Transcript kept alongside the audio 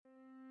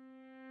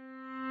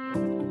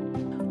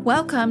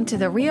Welcome to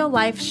the real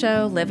life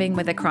show, Living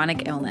with a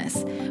Chronic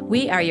Illness.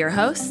 We are your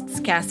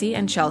hosts, Cassie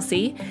and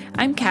Chelsea.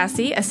 I'm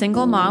Cassie, a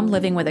single mom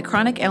living with a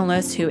chronic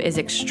illness who is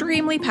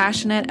extremely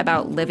passionate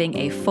about living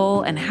a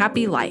full and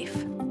happy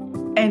life.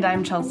 And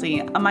I'm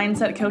Chelsea, a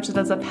mindset coach that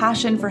has a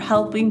passion for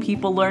helping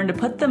people learn to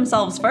put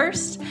themselves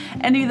first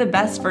and be the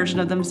best version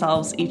of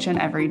themselves each and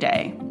every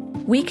day.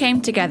 We came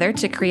together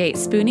to create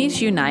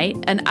Spoonies Unite,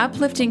 an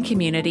uplifting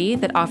community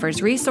that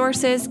offers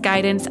resources,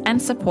 guidance,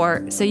 and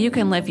support so you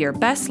can live your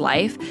best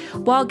life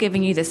while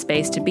giving you the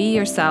space to be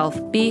yourself,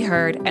 be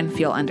heard, and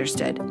feel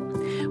understood.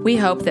 We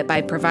hope that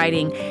by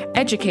providing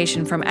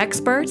education from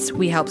experts,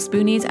 we help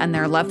Spoonies and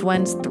their loved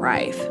ones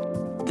thrive.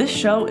 This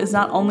show is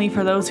not only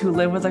for those who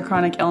live with a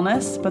chronic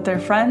illness, but their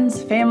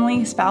friends,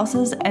 family,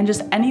 spouses, and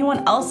just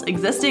anyone else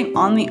existing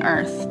on the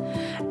earth.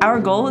 Our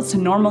goal is to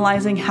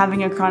normalizing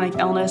having a chronic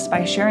illness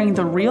by sharing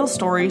the real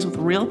stories with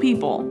real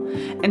people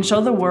and show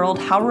the world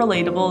how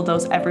relatable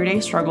those everyday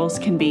struggles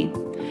can be.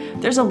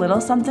 There's a little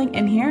something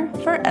in here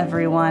for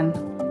everyone.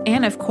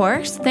 And of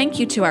course, thank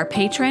you to our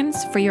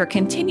patrons for your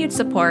continued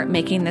support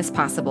making this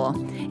possible.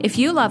 If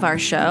you love our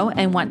show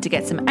and want to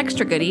get some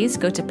extra goodies,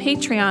 go to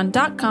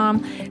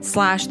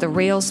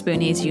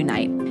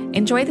patreon.com/TheRealSpooniesUnite.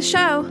 Enjoy the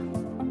show.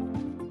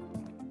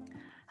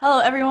 Hello,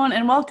 everyone,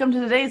 and welcome to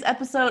today's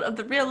episode of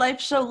the real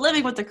life show,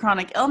 Living with a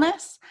Chronic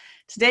Illness.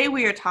 Today,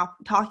 we are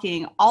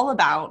talking all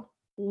about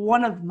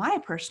one of my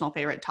personal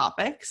favorite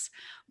topics,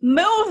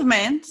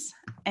 movement,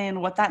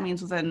 and what that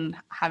means within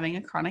having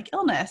a chronic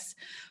illness.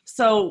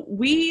 So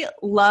we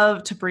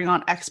love to bring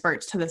on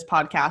experts to this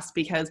podcast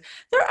because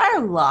there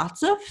are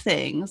lots of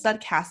things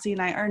that Cassie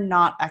and I are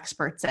not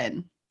experts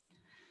in.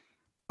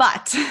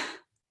 But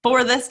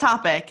for this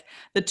topic,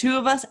 the two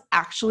of us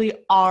actually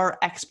are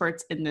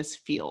experts in this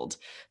field.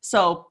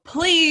 So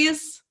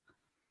please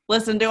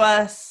listen to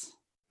us.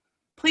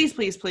 Please,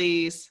 please,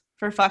 please,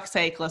 for fuck's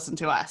sake, listen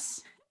to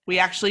us. We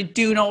actually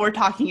do know what we're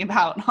talking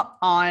about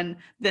on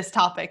this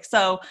topic.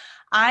 So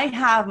I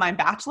have my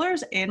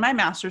bachelor's and my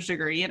master's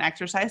degree in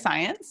exercise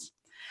science.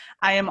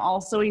 I am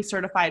also a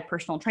certified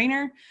personal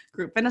trainer,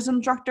 group fitness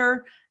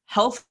instructor,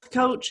 health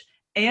coach,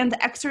 and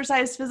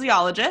exercise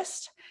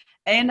physiologist.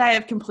 And I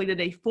have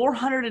completed a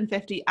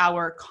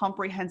 450-hour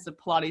comprehensive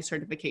Pilates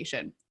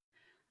certification.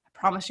 I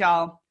promise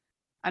y'all,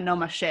 I know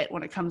my shit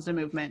when it comes to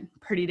movement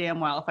pretty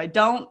damn well. If I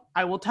don't,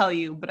 I will tell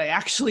you, but I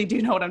actually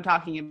do know what I'm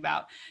talking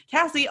about.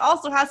 Cassie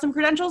also has some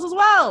credentials as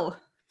well.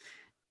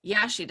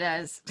 Yeah, she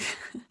does.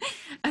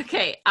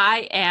 Okay,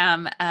 I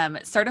am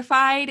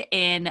certified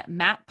in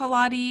mat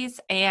Pilates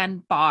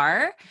and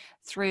barre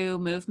through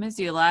Move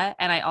Missoula,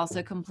 and I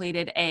also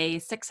completed a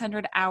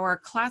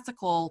 600-hour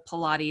classical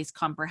Pilates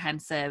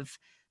comprehensive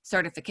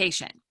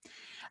certification.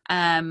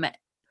 On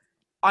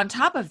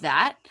top of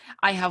that,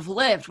 I have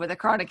lived with a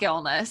chronic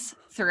illness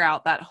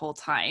throughout that whole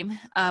time.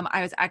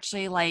 I was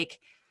actually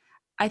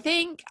I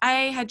think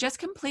I had just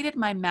completed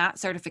my mat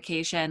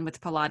certification with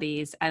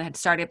Pilates and had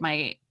started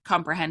my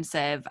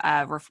comprehensive,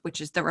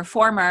 which is the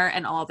reformer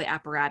and all the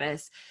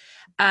apparatus.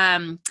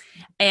 And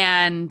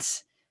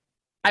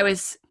I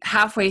was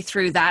halfway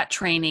through that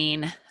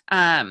training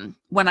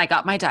when I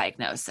got my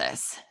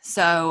diagnosis.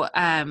 So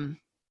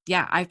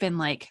yeah, I've been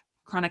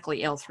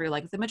chronically ill through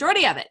the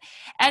majority of it.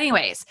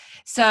 Anyways,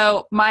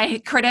 so my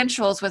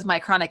credentials with my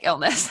chronic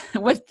illness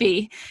would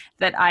be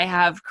that I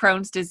have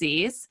Crohn's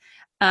disease,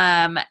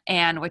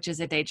 and which is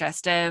a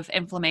digestive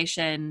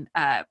inflammation.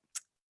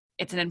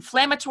 It's an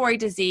inflammatory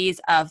disease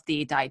of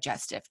the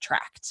digestive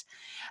tract.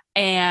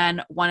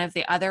 And one of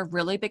the other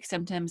really big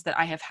symptoms that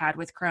I have had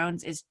with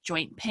Crohn's is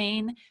joint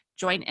pain,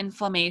 joint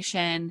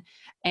inflammation,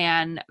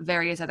 and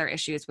various other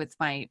issues with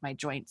my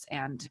joints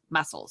and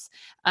muscles.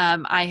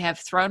 I have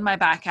thrown my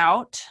back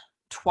out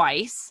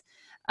twice,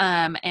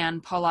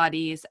 and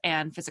Pilates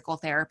and physical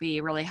therapy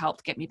really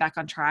helped get me back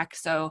on track.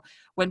 So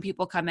when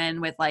people come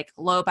in with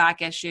low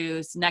back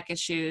issues, neck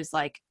issues,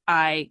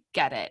 I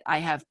get it. I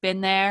have been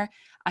there.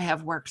 I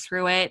have worked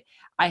through it.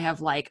 I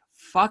have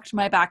fucked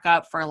my back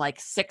up for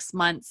 6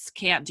 months,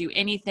 can't do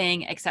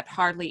anything except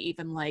hardly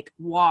even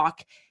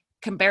walk,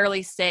 can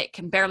barely sit,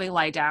 can barely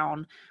lie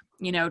down,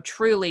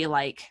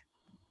 truly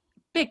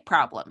big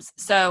problems.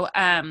 So,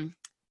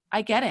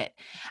 I get it.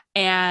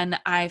 And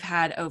I've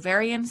had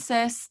ovarian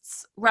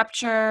cysts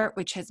rupture,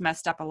 which has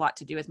messed up a lot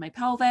to do with my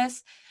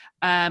pelvis.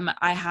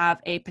 I have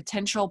a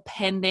potential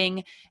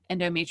pending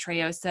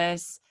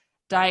endometriosis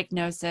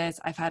diagnosis.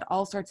 I've had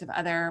all sorts of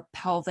other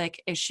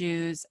pelvic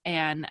issues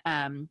and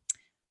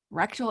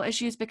rectal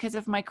issues because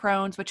of my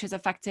Crohn's, which has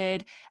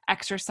affected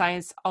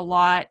exercise a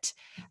lot.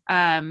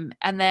 And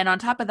then on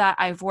top of that,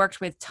 I've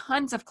worked with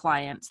tons of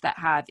clients that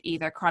have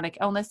either chronic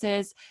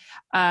illnesses,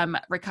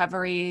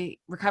 recovering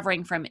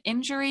from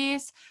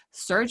injuries,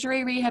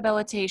 surgery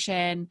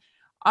rehabilitation,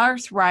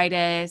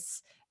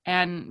 arthritis,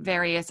 and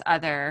various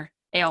other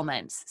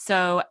ailments.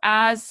 So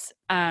as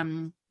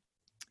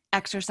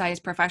exercise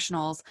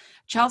professionals,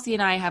 Chelsea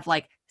and I have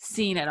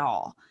seen it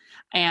all.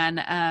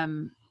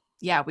 And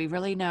yeah, we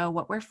really know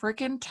what we're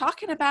freaking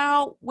talking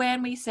about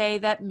when we say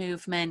that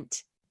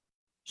movement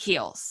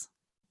heals.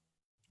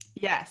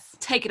 Yes.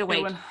 Take it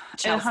away. It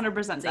Chelsea.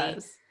 100%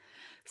 does.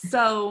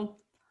 So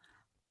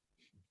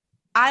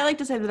I like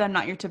to say that I'm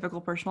not your typical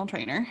personal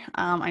trainer.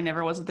 I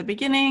never was at the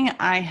beginning.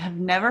 I have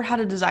never had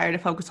a desire to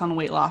focus on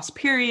weight loss,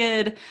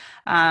 period.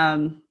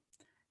 And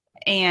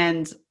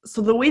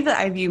so the way that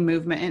I view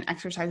movement and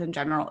exercise in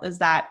general is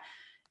that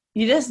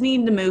you just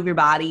need to move your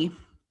body,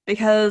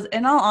 because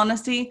in all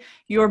honesty,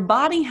 your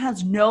body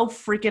has no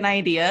freaking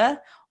idea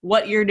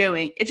what you're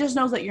doing. It just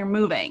knows that you're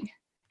moving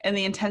and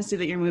the intensity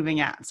that you're moving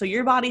at. So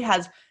your body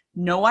has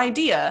no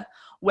idea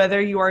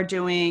whether you are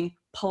doing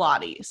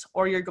Pilates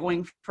or you're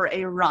going for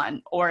a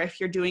run or if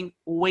you're doing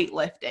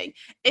weightlifting.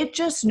 It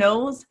just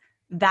knows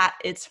that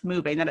it's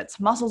moving, that its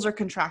muscles are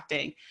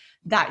contracting,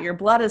 that your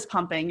blood is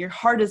pumping, your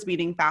heart is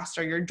beating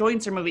faster, your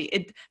joints are moving.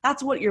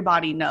 That's what your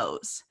body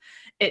knows.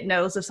 It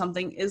knows if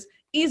something is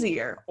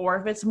easier or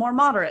if it's more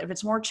moderate, if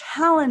it's more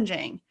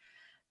challenging.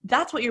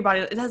 That's what your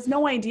body, it has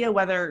no idea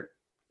whether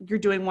you're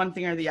doing one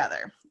thing or the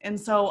other. And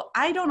so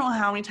I don't know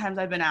how many times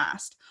I've been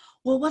asked,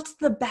 well, what's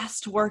the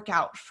best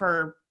workout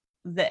for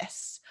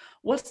this?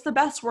 What's the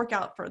best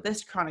workout for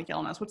this chronic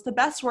illness? What's the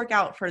best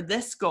workout for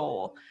this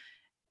goal?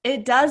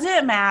 It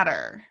doesn't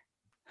matter.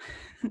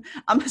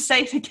 I'm going to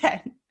say it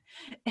again.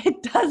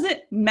 It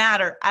doesn't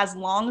matter as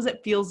long as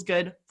it feels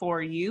good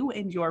for you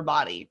and your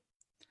body.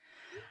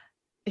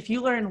 If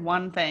you learn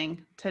one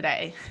thing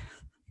today,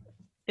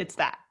 it's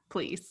that,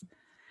 please.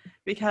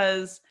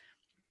 Because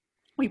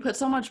we put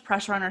so much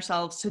pressure on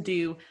ourselves to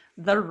do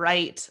the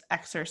right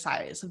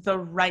exercise, the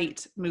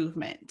right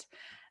movement.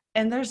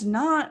 And there's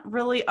not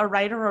really a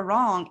right or a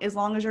wrong as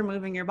long as you're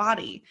moving your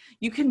body.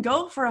 You can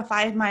go for a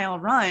 5-mile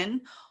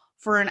run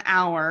for an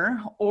hour,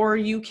 or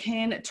you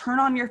can turn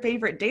on your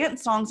favorite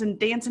dance songs and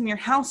dance in your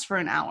house for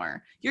an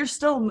hour. You're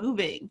still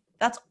moving.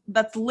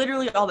 That's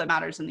literally all that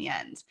matters in the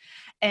end.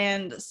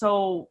 And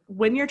so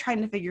when you're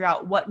trying to figure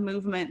out what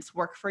movements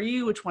work for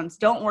you, which ones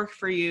don't work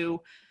for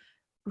you,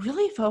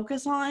 really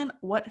focus on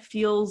what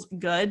feels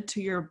good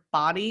to your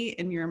body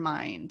and your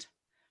mind.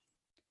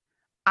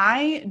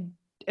 I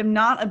am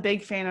not a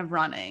big fan of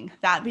running.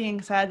 That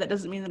being said, that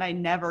doesn't mean that I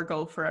never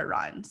go for a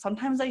run.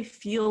 Sometimes I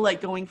feel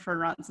like going for a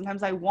run.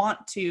 Sometimes I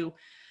want to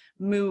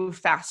move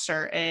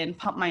faster and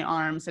pump my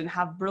arms and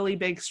have really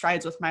big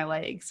strides with my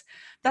legs.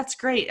 That's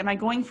great. Am I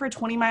going for a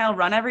 20-mile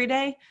run every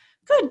day?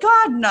 Good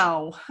God,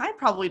 no. I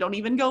probably don't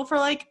even go for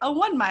like a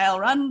 1-mile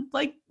run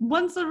like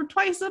once or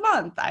twice a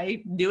month.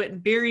 I do it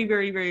very,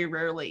 very, very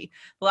rarely.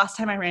 The last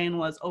time I ran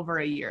was over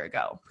a year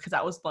ago because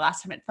that was the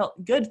last time it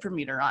felt good for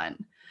me to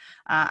run.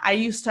 I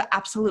used to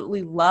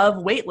absolutely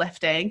love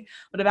weightlifting,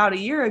 but about a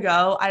year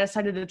ago, I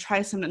decided to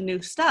try some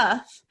new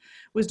stuff,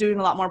 was doing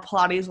a lot more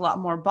Pilates, a lot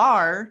more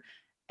bar,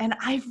 and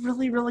I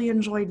really, really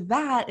enjoyed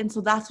that. And so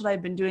that's what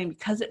I've been doing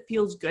because it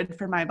feels good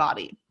for my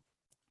body.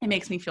 It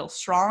makes me feel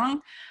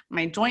strong.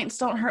 My joints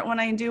don't hurt when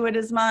I do it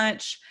as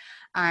much.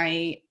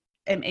 I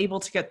am able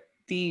to get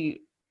the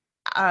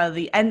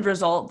end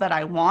result that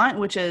I want,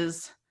 which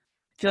is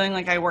feeling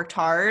like I worked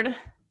hard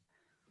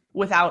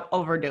without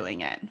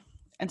overdoing it.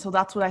 And so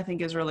that's what I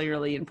think is really,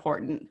 really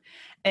important.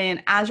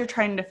 And as you're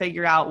trying to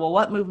figure out, well,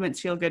 what movements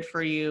feel good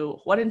for you,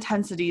 what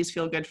intensities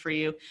feel good for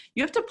you,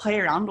 you have to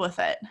play around with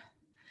it.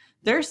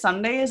 There's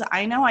some days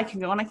I know I can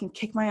go and I can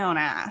kick my own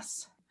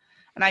ass.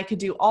 And I could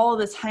do all of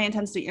this high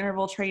intensity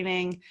interval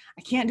training.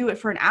 I can't do it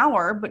for an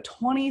hour, but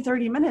 20,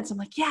 30 minutes, I'm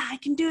like, yeah, I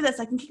can do this.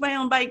 I can kick my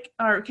own bike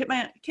or kick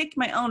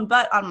my own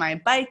butt on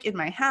my bike in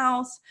my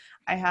house.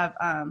 I have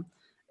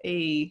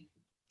a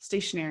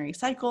stationary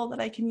cycle that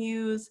I can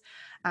use.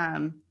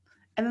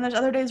 And then there's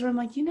other days where I'm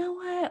like, you know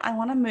what? I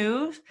want to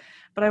move,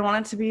 but I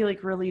want it to be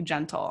like really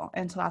gentle.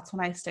 And so that's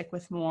when I stick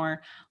with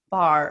more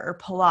bar or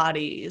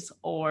Pilates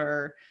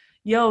or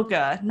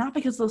yoga, not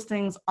because those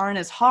things aren't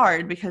as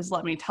hard, because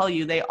let me tell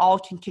you, they all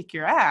can kick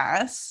your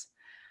ass,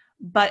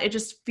 but it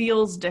just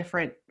feels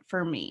different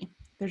for me.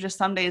 There's just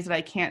some days that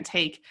I can't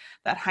take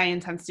that high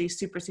intensity,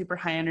 super, super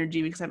high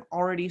energy because I'm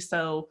already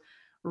so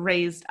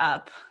raised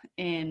up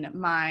in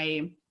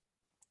my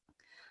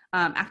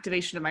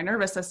activation of my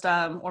nervous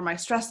system or my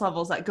stress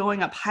levels that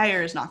going up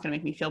higher is not going to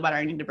make me feel better.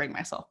 I need to bring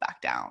myself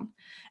back down.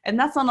 And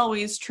that's not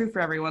always true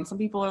for everyone. Some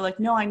people are like,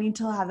 no, I need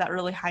to have that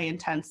really high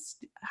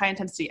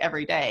intensity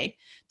every day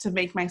to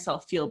make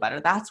myself feel better.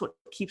 That's what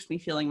keeps me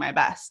feeling my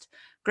best.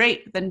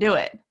 Great, then do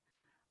it.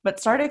 But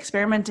start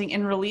experimenting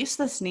and release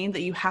this need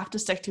that you have to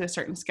stick to a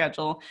certain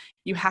schedule.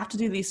 You have to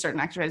do these certain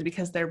exercises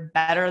because they're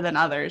better than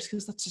others,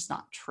 because that's just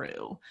not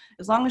true.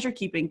 As long as you're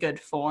keeping good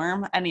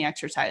form, any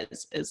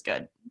exercise is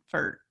good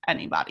for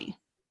anybody.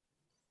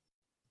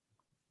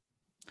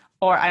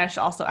 Or I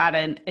should also add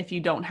in, if you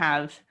don't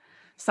have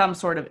some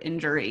sort of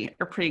injury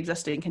or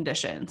pre-existing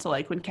condition. So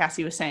like when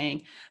Cassie was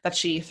saying that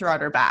she threw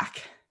out her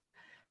back,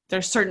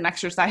 there's certain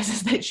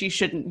exercises that she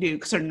shouldn't do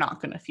because they're not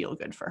going to feel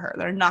good for her.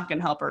 They're not going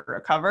to help her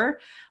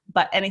recover,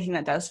 but anything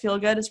that does feel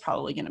good is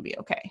probably going to be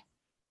okay.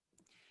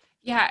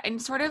 Yeah.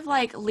 And sort of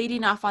like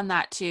leading off on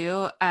that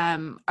too,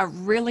 a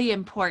really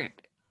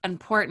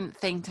important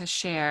thing to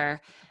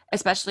share,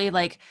 especially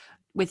like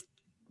with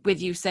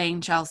with you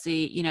saying,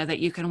 Chelsea, you know, that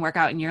you can work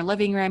out in your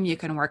living room, you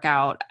can work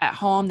out at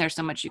home. There's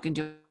so much you can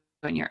do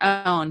on your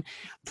own.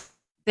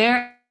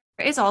 There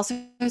is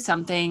also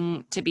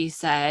something to be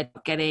said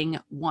getting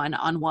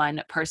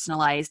one-on-one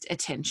personalized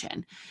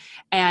attention.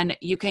 And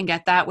you can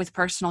get that with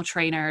personal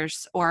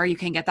trainers, or you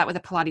can get that with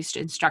a Pilates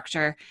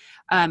instructor.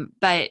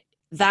 But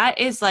that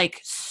is like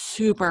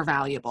super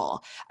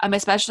valuable,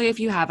 especially if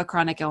you have a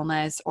chronic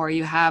illness, or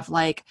you have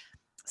like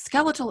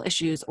skeletal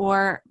issues,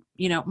 or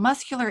you know,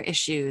 muscular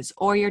issues,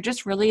 or you're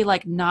just really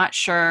like not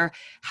sure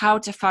how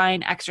to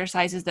find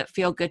exercises that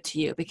feel good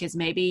to you, because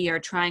maybe you're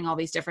trying all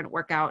these different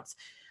workouts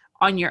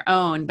on your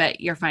own, but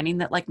you're finding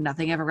that like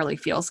nothing ever really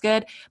feels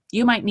good.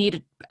 You might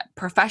need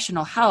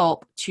professional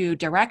help to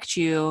direct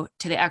you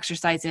to the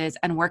exercises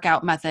and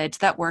workout methods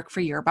that work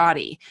for your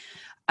body.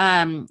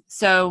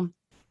 So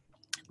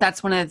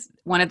that's one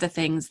of the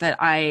things that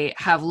I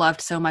have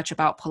loved so much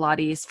about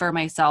Pilates for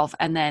myself.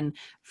 And then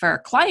for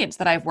clients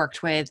that I've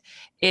worked with,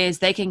 is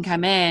they can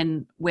come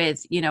in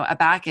with, you know, a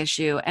back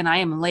issue, and I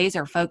am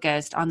laser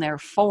focused on their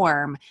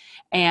form,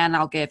 and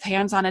I'll give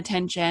hands-on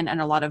attention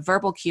and a lot of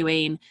verbal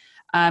cueing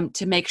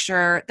to make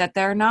sure that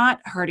they're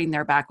not hurting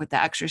their back with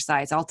the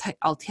exercise. I'll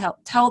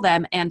tell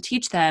them and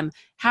teach them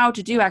how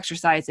to do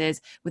exercises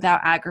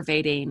without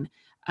aggravating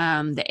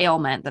the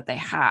ailment that they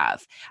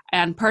have.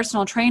 And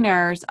personal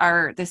trainers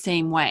are the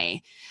same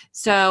way.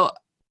 So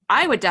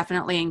I would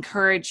definitely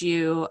encourage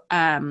you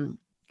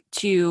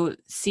to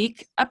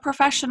seek a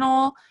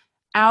professional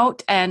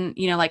out, and,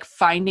 you know, like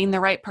finding the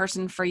right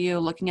person for you,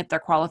 looking at their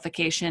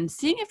qualifications,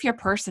 seeing if your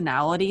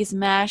personalities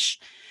mesh,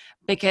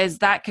 because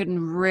that can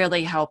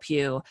really help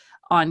you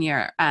on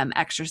your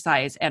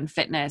exercise and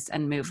fitness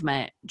and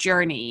movement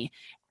journey.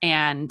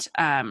 And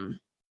I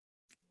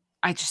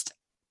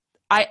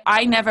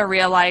never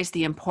realized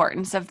the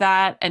importance of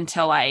that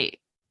until I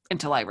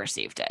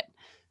received it.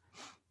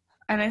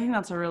 And I think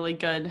that's a really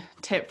good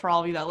tip for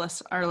all of you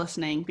that are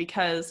listening,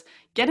 because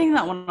getting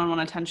that one-on-one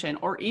attention,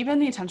 or even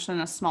the attention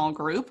in a small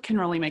group, can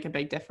really make a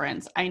big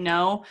difference. I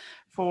know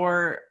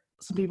for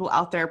some people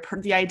out there,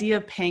 the idea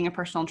of paying a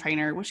personal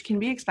trainer, which can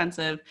be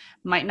expensive,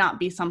 might not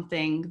be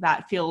something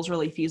that feels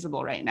really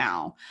feasible right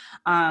now.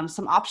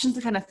 Some options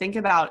to kind of think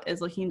about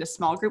is looking into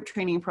small group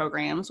training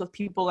programs with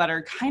people that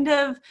are kind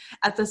of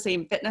at the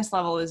same fitness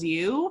level as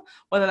you,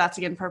 whether that's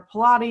again for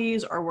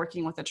Pilates or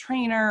working with a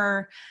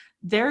trainer.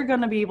 They're going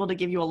to be able to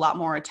give you a lot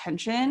more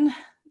attention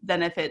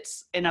than if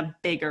it's in a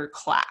bigger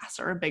class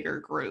or a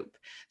bigger group.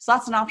 So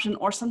that's an option.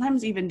 Or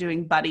sometimes even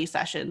doing buddy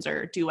sessions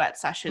or duet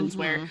sessions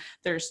where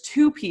there's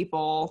two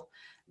people.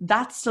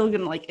 That's still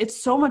going to, like,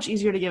 it's so much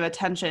easier to give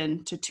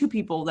attention to two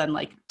people than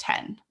like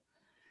 10.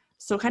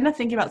 So kind of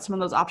think about some of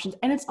those options.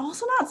 And it's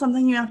also not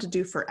something you have to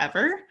do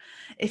forever.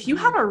 If you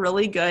have a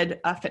really good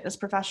fitness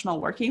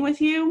professional working with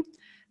you,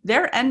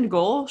 their end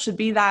goal should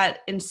be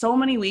that in so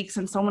many weeks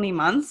and so many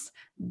months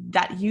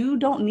that you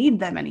don't need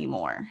them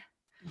anymore.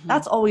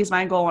 That's always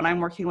my goal when I'm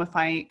working with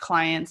my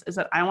clients, is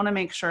that I want to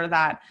make sure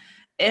that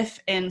if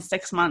in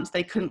 6 months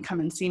they couldn't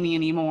come and see me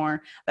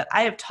anymore, that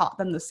I have taught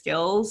them the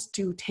skills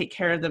to take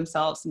care of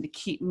themselves and to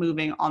keep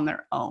moving on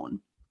their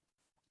own.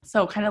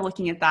 So kind of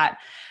looking at that.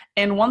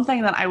 And one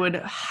thing that I would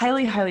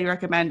highly, highly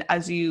recommend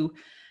as you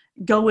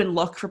go and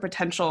look for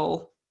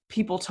potential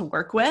people to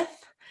work with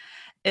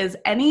is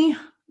any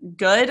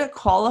good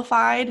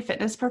qualified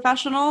fitness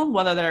professional,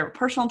 whether they're a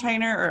personal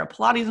trainer or a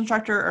Pilates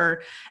instructor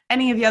or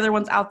any of the other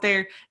ones out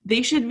there,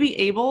 they should be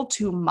able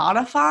to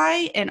modify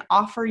and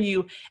offer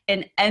you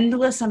an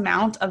endless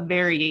amount of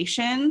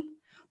variation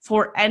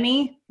for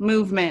any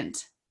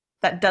movement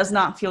that does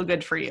not feel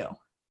good for you.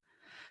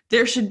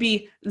 There should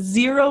be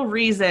zero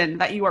reason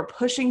that you are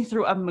pushing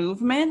through a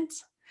movement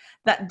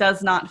that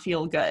does not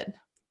feel good.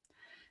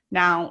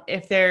 Now,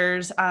 if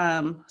there's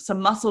some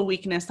muscle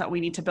weakness that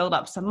we need to build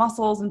up some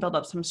muscles and build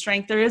up some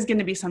strength, there is going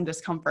to be some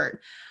discomfort.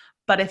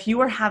 But if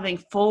you are having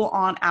full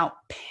on out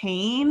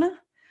pain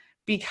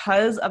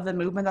because of the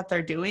movement that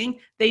they're doing,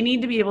 they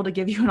need to be able to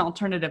give you an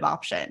alternative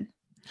option.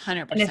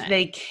 100%. And if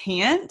they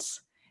can't,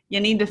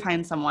 you need to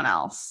find someone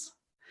else.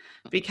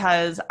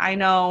 Because I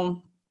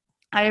know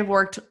I have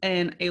worked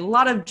in a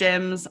lot of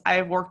gyms.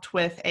 I've worked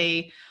with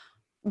a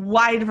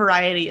wide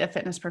variety of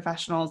fitness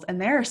professionals,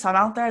 and there are some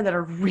out there that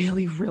are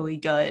really, really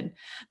good,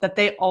 that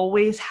they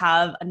always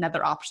have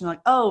another option. Like,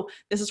 oh,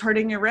 this is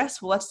hurting your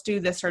wrist. Well, let's do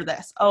this or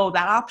this. Oh,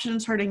 that option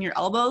is hurting your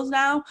elbows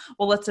now.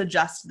 Well, let's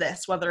adjust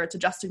this, whether it's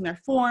adjusting their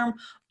form,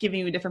 giving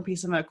you a different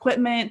piece of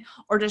equipment,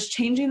 or just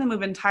changing the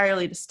move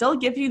entirely to still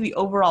give you the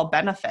overall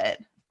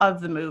benefit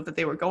of the move that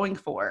they were going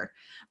for,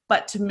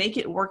 but to make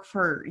it work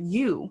for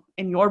you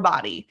and your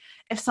body.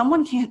 If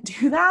someone can't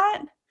do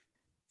that,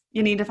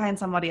 you need to find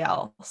somebody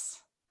else.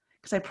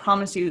 Because I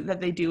promise you that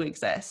they do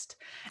exist.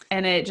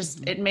 And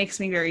it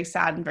makes me very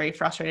sad and very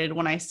frustrated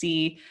when I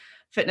see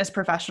fitness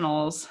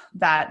professionals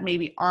that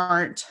maybe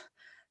aren't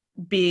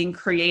being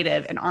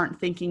creative and aren't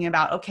thinking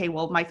about, okay,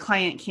 well, my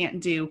client can't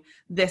do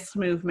this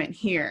movement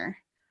here.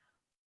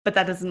 But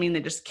that doesn't mean they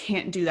just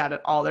can't do that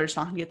at all. They're just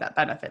not going to get that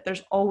benefit.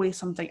 There's always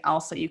something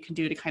else that you can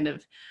do to kind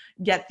of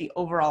get the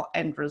overall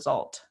end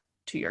result.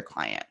 to your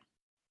client.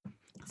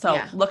 So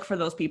look for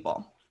those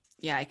people.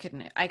 Yeah,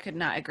 I could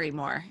not agree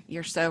more.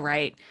 You're so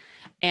right.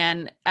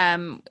 And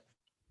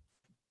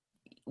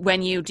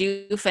when you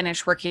do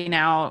finish working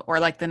out or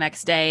like the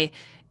next day,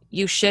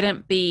 you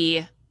shouldn't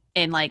be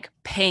in like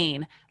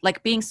pain,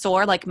 like being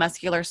sore, like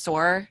muscular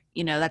sore,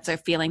 you know, that's a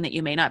feeling that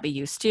you may not be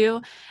used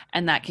to,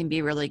 and that can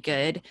be really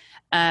good.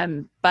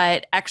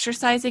 But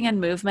exercising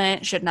and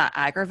movement should not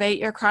aggravate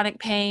your chronic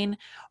pain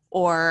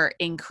or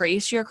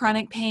increase your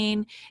chronic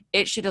pain.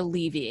 It should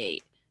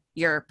alleviate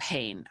your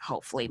pain,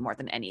 hopefully, more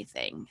than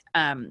anything.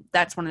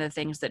 That's one of the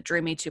things that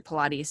drew me to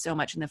Pilates so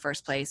much in the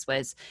first place.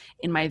 Was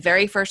in my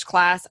very first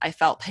class, I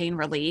felt pain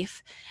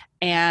relief,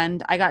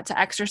 and I got to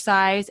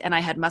exercise and I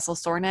had muscle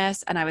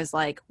soreness, and I was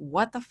like,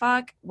 what the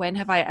fuck? When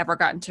have I ever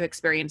gotten to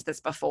experience this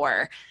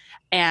before?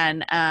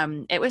 And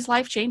it was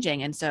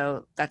life-changing. And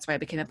so that's why I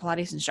became a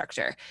Pilates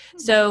instructor.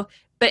 So,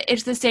 but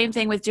it's the same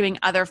thing with doing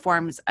other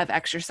forms of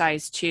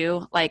exercise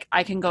too. Like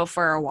I can go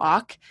for a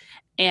walk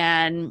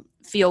and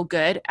feel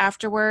good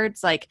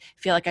afterwards, like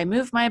feel like I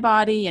moved my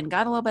body and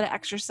got a little bit of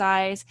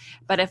exercise.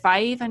 But if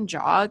I even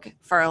jog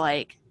for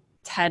like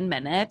 10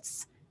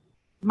 minutes,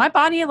 my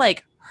body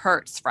like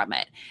hurts from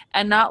it.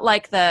 And not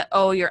like the,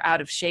 oh, you're out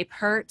of shape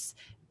hurts.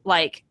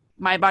 Like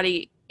my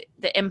body,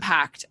 the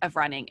impact of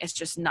running is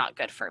just not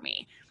good for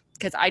me.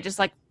 Because I just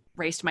like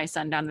raced my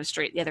son down the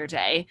street the other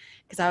day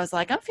because I was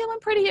like, I'm feeling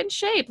pretty in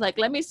shape. Like,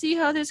 let me see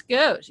how this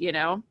goes, you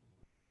know?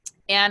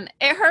 And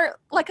it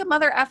hurt like a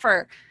mother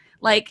effer.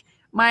 Like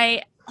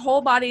my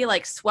whole body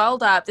like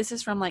swelled up. This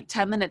is from like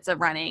 10 minutes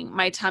of running.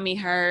 My tummy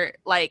hurt.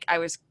 Like I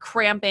was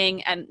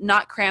cramping, and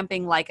not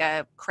cramping like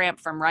a cramp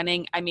from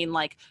running. I mean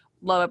like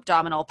low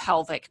abdominal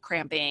pelvic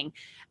cramping.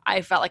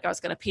 I felt like I was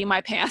going to pee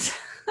my pants.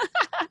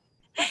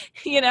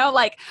 You know,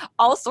 like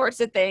all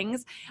sorts of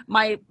things.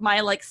 My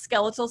like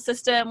skeletal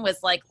system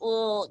was like,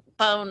 oh,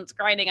 bones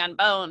grinding on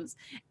bones.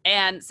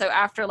 And so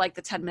after like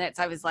the 10 minutes,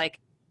 I was like,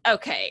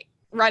 okay,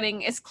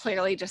 running is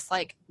clearly just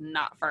like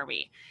not for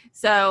me.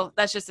 So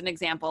that's just an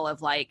example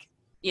of like,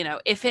 you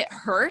know, if it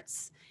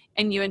hurts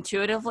and you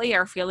intuitively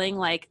are feeling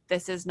like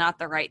this is not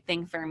the right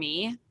thing for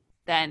me,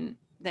 then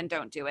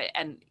don't do it.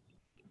 And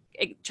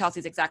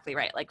Chelsea's exactly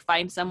right. Like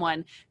find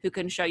someone who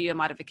can show you a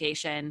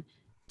modification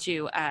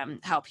to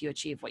help you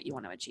achieve what you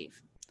want to achieve.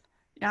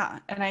 Yeah.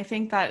 And I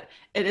think that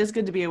it is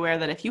good to be aware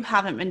that if you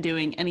haven't been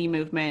doing any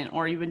movement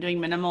or you've been doing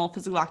minimal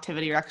physical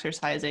activity or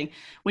exercising,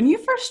 when you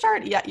first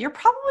start, yeah, you're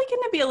probably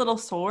going to be a little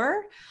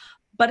sore,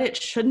 but it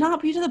should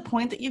not be to the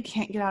point that you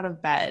can't get out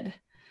of bed.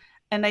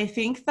 And I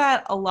think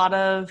that a lot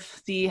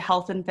of the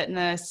health and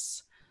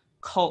fitness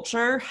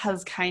culture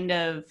has kind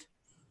of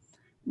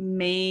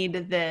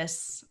made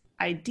this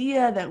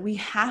idea that we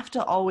have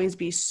to always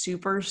be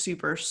super,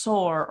 super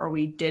sore or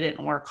we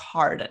didn't work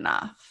hard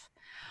enough,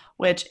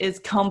 which is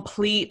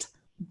complete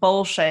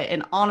bullshit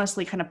and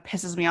honestly kind of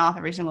pisses me off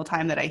every single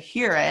time that I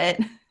hear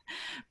it,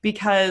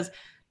 because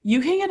you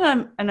can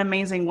get an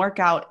amazing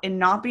workout and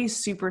not be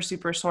super,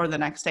 super sore the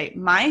next day.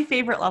 My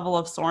favorite level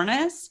of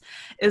soreness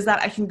is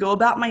that I can go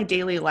about my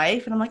daily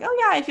life and I'm like, oh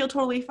yeah, I feel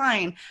totally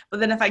fine. But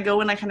then if I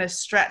go and I kind of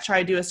stretch or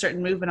I do a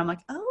certain movement, I'm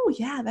like, oh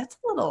yeah, that's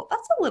a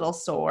little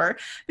sore,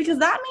 because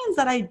that means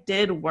that I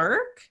did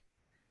work,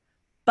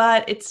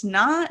 but it's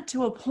not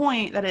to a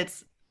point that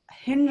it's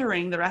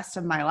hindering the rest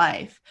of my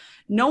life.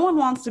 No one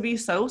wants to be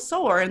so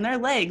sore in their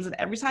legs, and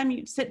every time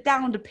you sit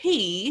down to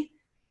pee,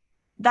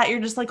 that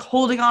you're just like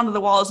holding onto the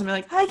walls and be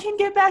like, I can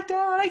get back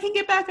down, I can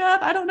get back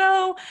up, I don't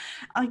know.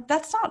 Like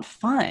that's not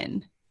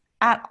fun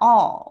at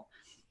all.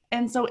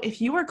 And so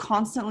if you are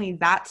constantly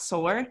that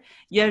sore,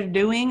 you're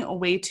doing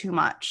way too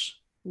much.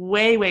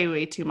 Way, way,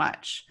 way too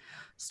much.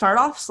 Start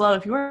off slow.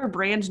 If you're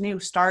brand new,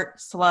 start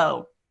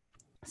slow.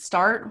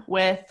 Start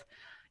with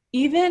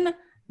even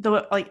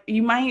the, like,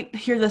 you might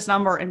hear this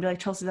number and be like,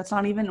 Chelsea, that's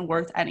not even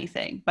worth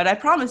anything. But I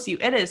promise you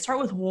it is. Start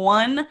with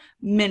 1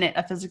 minute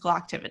of physical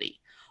activity.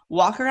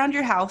 Walk around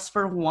your house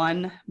for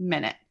 1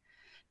 minute.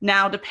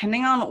 Now,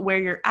 depending on where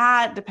you're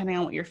at, depending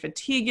on what your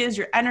fatigue is,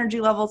 your energy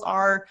levels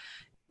are,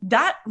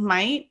 that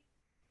might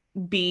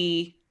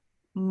be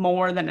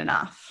more than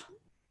enough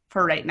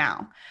for right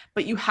now,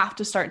 but you have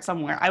to start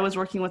somewhere. I was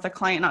working with a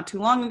client not too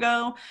long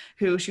ago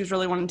who she was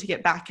really wanting to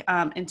get back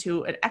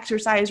into an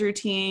exercise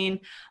routine,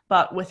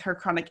 but with her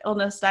chronic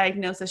illness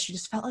diagnosis, she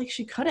just felt like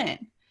she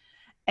couldn't.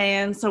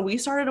 And so we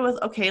started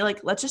with, okay,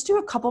 like, let's just do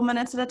a couple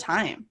minutes at a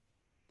time.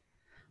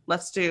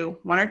 Let's do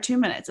 1 or 2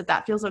 minutes. If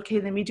that feels okay,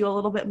 then we do a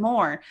little bit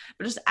more,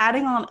 but just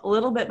adding on a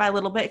little bit by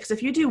little bit. Because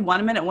if you do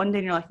 1 minute one day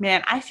and you're like,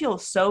 man, I feel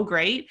so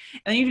great,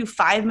 and then you do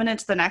 5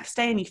 minutes the next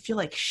day and you feel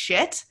like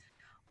shit,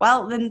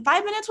 well, then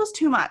 5 minutes was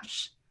too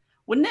much.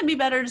 Wouldn't it be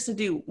better just to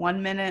do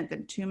 1 minute,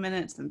 then 2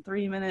 minutes, then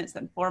 3 minutes,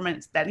 then 4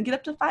 minutes, then get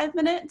up to 5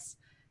 minutes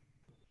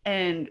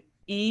and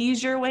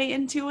ease your way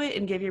into it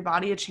and give your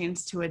body a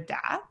chance to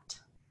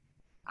adapt?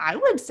 I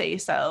would say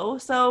so.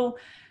 So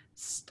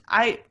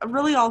I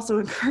really also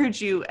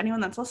encourage you, anyone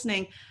that's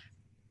listening,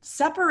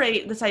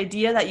 separate this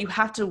idea that you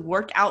have to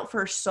work out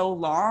for so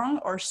long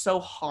or so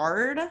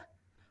hard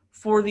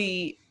for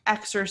the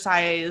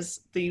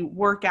exercise, the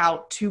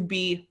workout to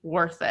be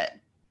worth it.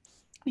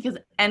 Because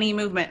any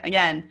movement,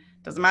 again,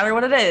 doesn't matter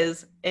what it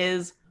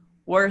is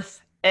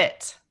worth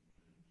it.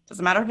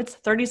 Doesn't matter if it's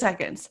 30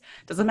 seconds.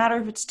 Doesn't matter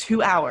if it's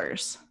 2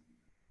 hours.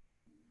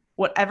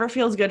 Whatever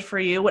feels good for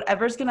you,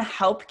 whatever's going to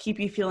help keep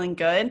you feeling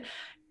good.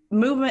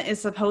 Movement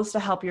is supposed to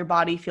help your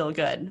body feel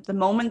good. The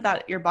moment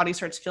that your body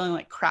starts feeling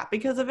like crap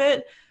because of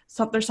it,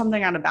 so there's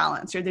something out of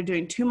balance. You're either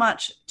doing too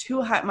much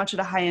at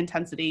a high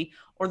intensity,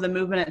 or the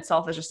movement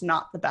itself is just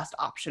not the best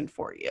option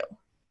for you.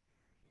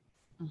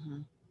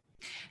 Mm-hmm.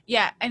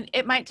 Yeah. And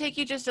it might take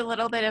you just a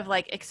little bit of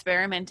like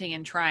experimenting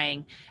and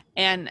trying.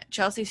 And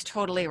Chelsea's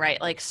totally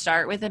right. Like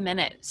start with a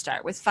minute,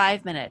 start with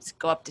 5 minutes,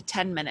 go up to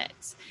 10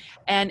 minutes.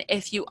 And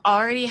if you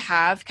already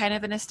have kind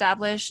of an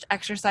established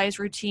exercise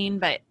routine,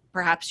 but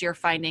perhaps you're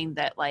finding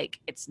that like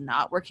it's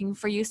not working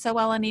for you so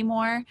well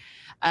anymore.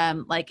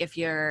 Like if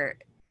you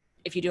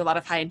do a lot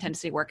of high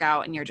intensity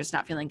workout and you're just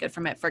not feeling good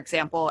from it, for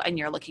example, and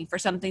you're looking for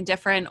something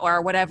different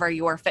or whatever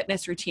your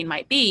fitness routine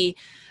might be,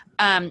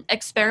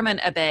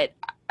 experiment a bit.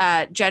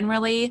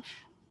 Generally,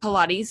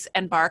 Pilates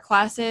and barre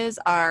classes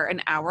are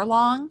an hour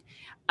long,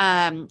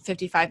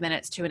 55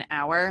 minutes to an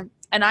hour.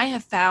 And I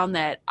have found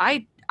that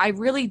I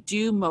really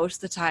do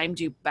most of the time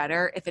do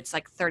better if it's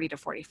like 30 to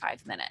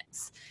 45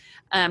 minutes.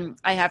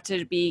 I have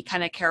to be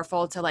kind of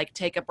careful to like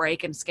take a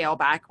break and scale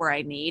back where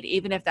I need,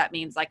 even if that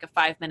means like a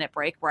 5-minute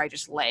break where I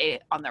just lay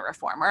on the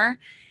reformer,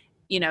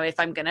 if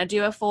I'm going to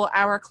do a full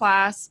hour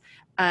class,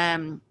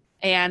 and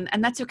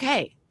that's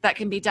okay. That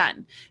can be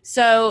done.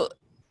 So,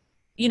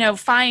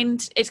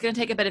 find it's going to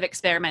take a bit of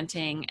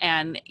experimenting.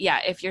 And yeah,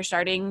 if you're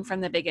starting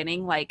from the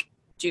beginning, like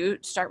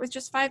start with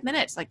just 5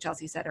 minutes, like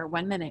Chelsea said, or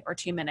 1 minute or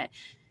 2 minutes.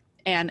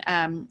 And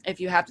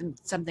if you have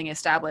something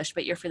established,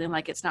 but you're feeling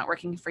like it's not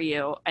working for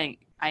you, I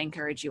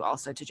encourage you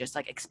also to just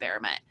like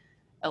experiment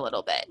a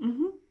little bit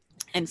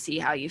and see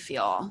how you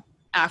feel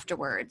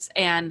afterwards.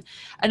 And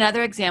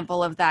another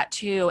example of that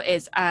too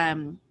is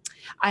I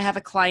have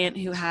a client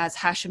who has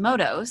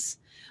Hashimoto's,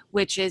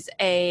 which is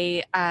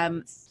a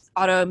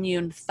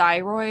autoimmune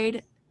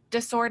thyroid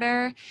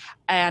disorder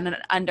and an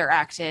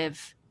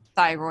underactive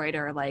thyroid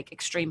or like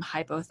extreme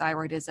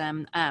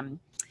hypothyroidism.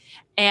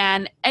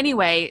 And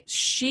anyway,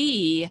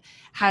 she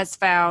has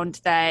found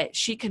that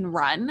she can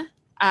run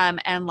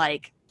and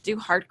like do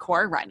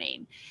hardcore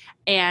running,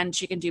 and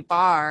she can do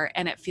barre,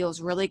 and it feels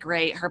really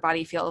great. Her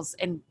body feels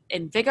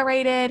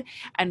invigorated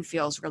and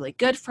feels really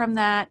good from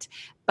that.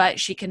 But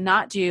she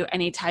cannot do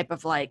any type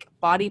of like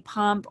body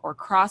pump or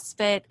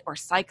CrossFit or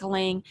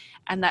cycling.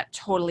 And that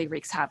totally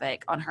wreaks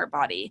havoc on her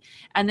body.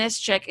 And this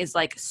chick is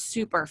like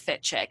super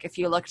fit chick. If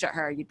you looked at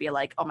her, you'd be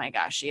like, oh my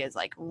gosh, she is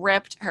like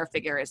ripped. Her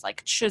figure is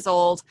like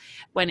chiseled.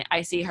 When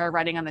I see her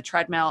running on the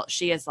treadmill,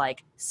 she is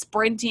like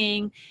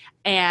sprinting.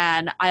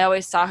 And I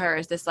always saw her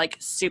as this like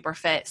super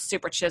fit,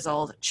 super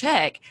chiseled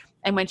chick.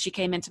 And when she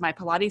came into my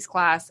Pilates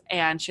class,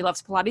 and she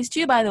loves Pilates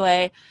too, by the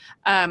way,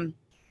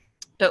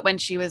 but when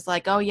she was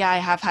like, oh yeah, I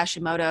have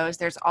Hashimoto's,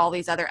 there's all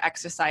these other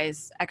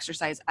exercise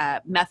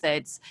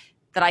methods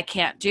that I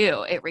can't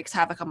do. It wreaks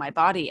havoc on my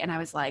body. And I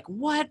was like,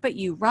 what? But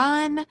you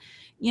run,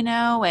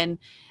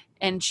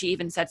 and she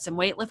even said some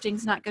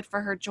weightlifting's not good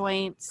for her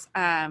joints.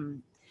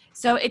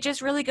 So it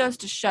just really goes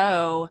to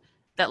show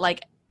that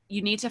like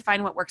you need to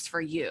find what works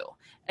for you.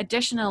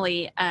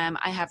 Additionally,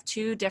 I have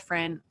 2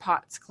 different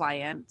POTS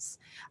clients,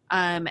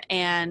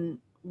 and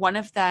one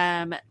of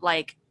them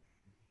like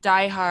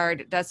die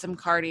hard, does some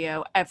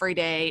cardio every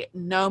day,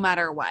 no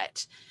matter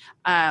what,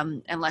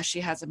 unless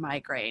she has a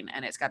migraine,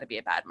 and it's got to be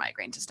a bad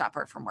migraine to stop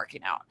her from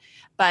working out.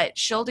 But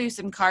she'll do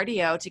some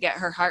cardio to get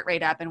her heart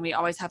rate up, and we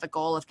always have a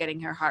goal of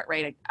getting her heart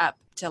rate up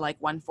to like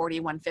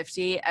 140,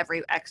 150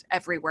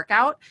 every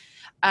workout.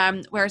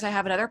 Whereas I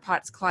have another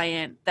POTS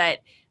client that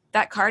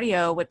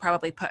cardio would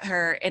probably put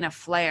her in a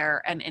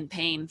flare and in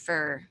pain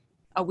for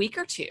a week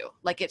or 2.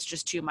 Like it's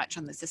just too much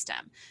on the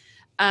system.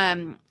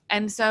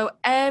 And so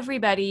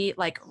everybody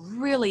like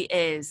really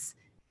is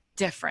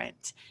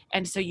different.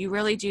 And so you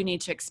really do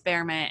need to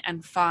experiment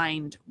and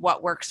find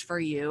what works for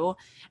you.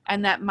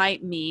 And that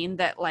might mean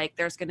that like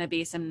there's going to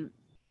be some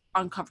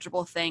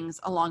uncomfortable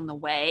things along the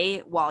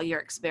way while you're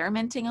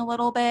experimenting a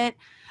little bit.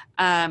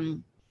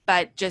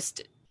 But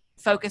just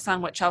focus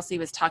on what Chelsea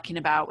was talking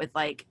about with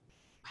like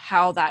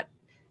how that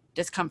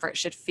discomfort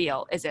should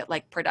feel. Is it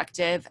like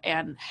productive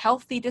and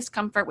healthy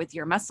discomfort with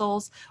your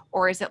muscles,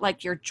 or is it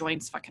like your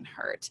joints fucking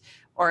hurt,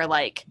 or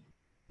like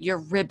your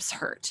ribs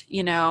hurt,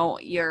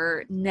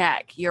 your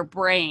neck, your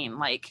brain,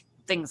 like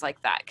things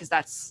like that? Because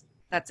that's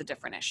a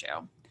different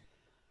issue.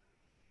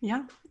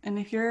 Yeah. And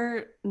if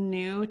you're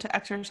new to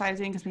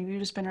exercising, because maybe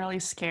you've just been really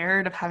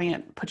scared of having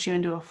it put you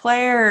into a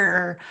flare,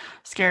 or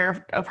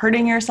scared of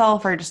hurting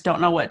yourself, or just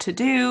don't know what to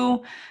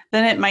do,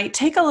 then it might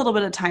take a little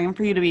bit of time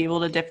for you to be able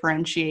to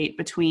differentiate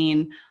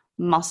between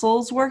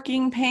muscles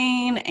working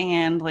pain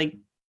and like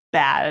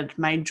bad,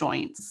 my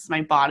joints,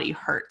 my body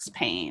hurts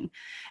pain.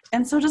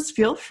 And so just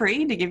feel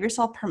free to give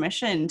yourself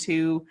permission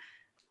to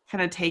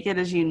kind of take it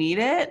as you need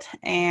it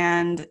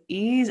and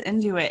ease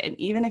into it. And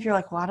even if you're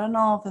like, well, I don't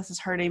know if this is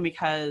hurting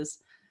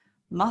because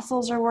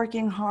muscles are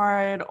working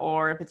hard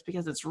or if it's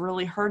because it's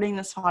really hurting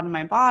the spot in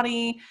my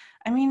body.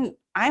 I mean,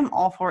 I'm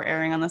all for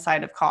erring on the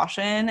side of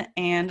caution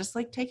and just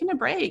like taking a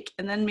break.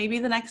 And then maybe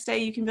the next day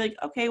you can be like,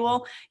 okay,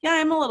 well, yeah,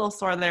 I'm a little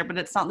sore there, but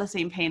it's not the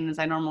same pain as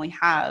I normally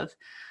have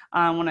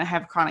when I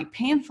have chronic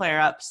pain flare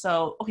up.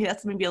 So, okay,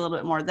 that's maybe a little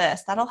bit more of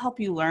this. That'll help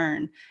you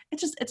learn.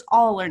 It's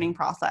all a learning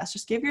process.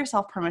 Just give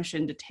yourself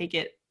permission to take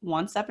it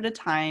one step at a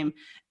time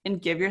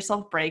and give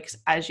yourself breaks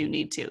as you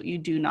need to. You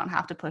do not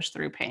have to push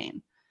through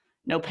pain.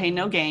 No pain,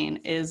 no gain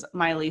is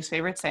my least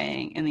favorite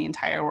saying in the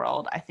entire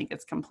world. I think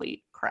it's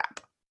complete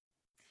crap.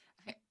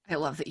 I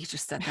love that you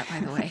just said that,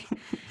 by the way.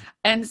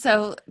 And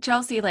so,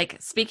 Chelsea,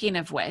 like, speaking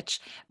of which,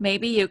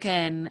 maybe you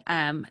can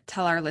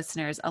tell our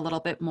listeners a little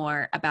bit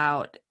more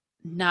about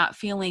not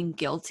feeling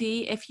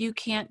guilty if you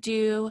can't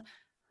do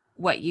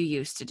what you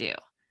used to do.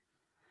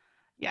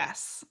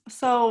 Yes.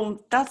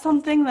 So that's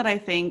something that I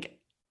think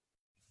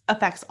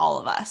affects all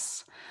of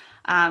us.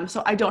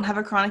 So I don't have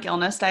a chronic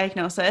illness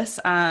diagnosis.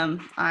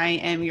 I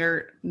am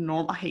your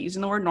normal, I hate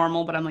using the word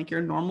normal, but I'm like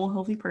your normal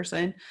healthy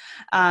person.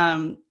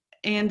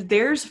 And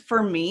there's,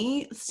 for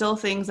me, still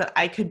things that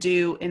I could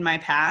do in my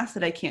past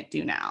that I can't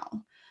do now.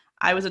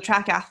 I was a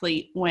track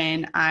athlete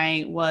when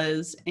I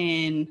was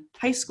in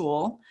high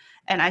school,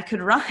 and I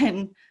could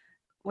run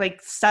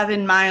like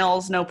 7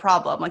 miles, no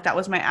problem. Like that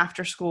was my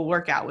after school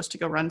workout, was to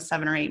go run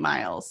 7 or 8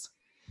 miles.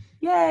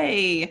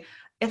 Yay.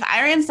 If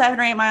I ran 7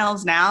 or 8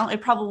 miles now,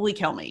 it'd probably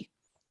kill me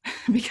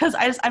because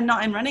I'm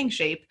not in running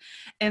shape.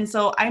 And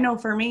so I know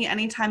for me,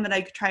 anytime that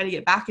I try to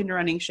get back into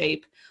running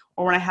shape,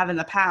 or when I have in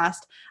the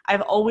past,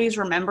 I've always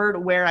remembered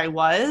where I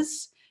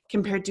was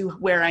compared to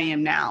where I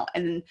am now.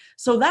 And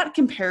so that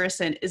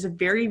comparison is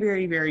very,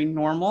 very, very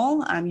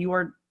normal.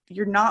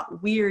 You're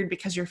not weird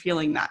because you're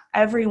feeling that.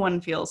 Everyone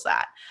feels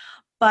that.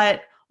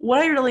 But what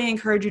I really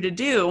encourage you to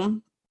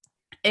do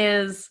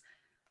is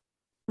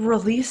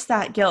release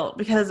that guilt,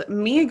 because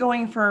me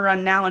going for a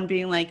run now and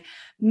being like,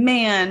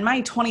 man,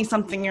 my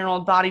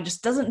 20-something-year-old body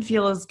just doesn't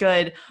feel as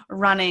good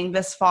running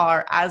this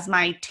far as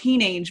my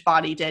teenage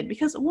body did.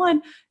 Because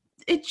one,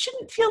 it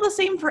shouldn't feel the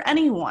same for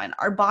anyone.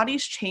 Our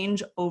bodies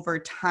change over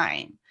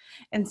time.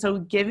 And so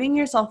giving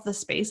yourself the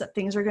space that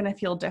things are going to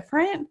feel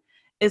different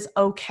is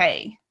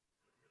okay.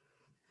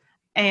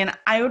 And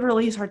I would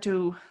really start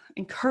to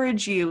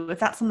encourage you, if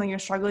that's something you're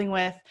struggling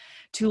with,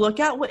 to look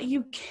at what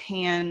you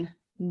can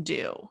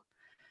do.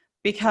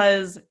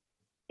 Because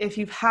if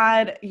you've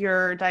had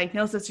your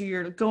diagnosis or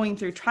you're going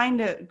through trying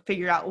to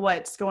figure out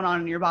what's going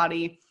on in your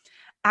body,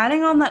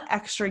 adding on that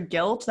extra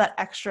guilt, that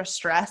extra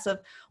stress of,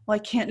 well, I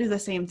can't do the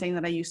same thing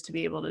that I used to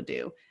be able to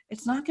do,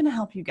 it's not going to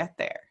help you get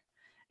there.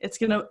 It's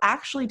going to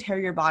actually tear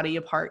your body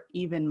apart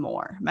even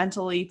more,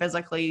 mentally,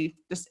 physically.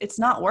 Just, it's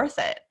not worth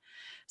it.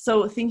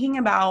 So thinking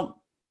about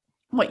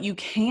what you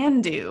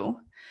can do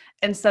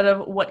instead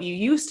of what you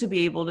used to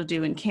be able to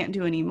do and can't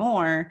do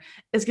anymore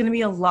is going to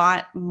be a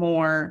lot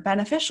more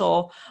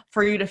beneficial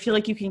for you to feel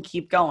like you can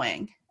keep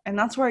going. And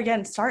that's where,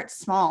 again, start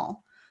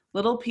small,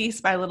 little piece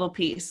by little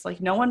piece.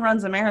 Like no one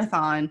runs a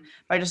marathon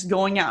by just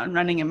going out and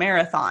running a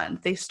marathon.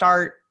 They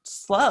start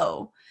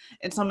slow.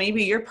 And so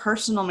maybe your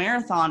personal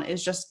marathon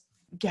is just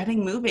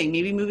getting moving,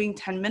 maybe moving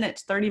 10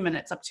 minutes, 30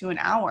 minutes, up to an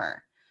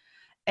hour.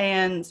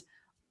 And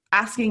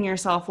asking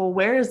yourself, well,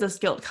 where is this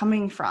guilt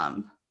coming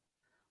from?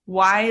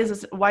 Why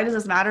does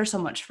this matter so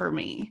much for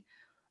me?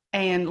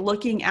 And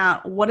looking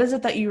at what is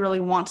it that you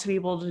really want to be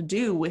able to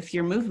do with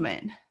your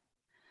movement?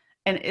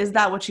 And is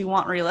that what you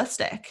want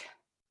realistic?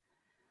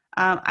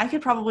 I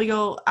could probably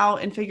go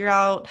out and figure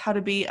out how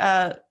to be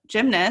a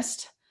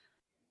gymnast,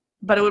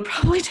 but it would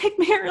probably take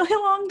me a really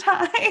long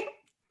time.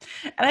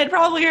 And I'd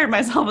probably hurt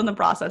myself in the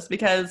process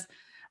because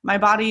my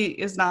body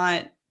is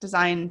not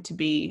designed to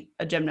be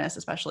a gymnast,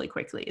 especially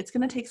quickly. It's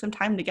going to take some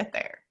time to get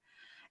there.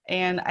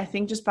 And I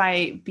think just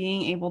by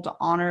being able to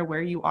honor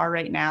where you are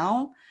right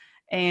now,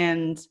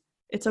 and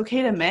it's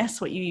okay to miss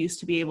what you used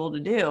to be able to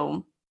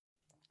do,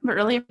 but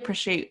really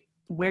appreciate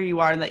where you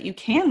are, that you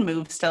can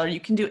move still, or you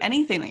can do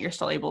anything that you're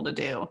still able to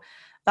do.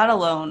 That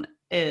alone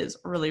is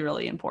really,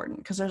 really important,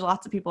 because there's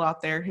lots of people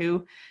out there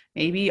who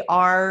maybe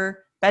are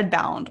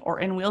bedbound or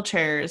in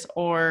wheelchairs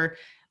or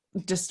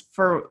just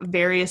for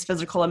various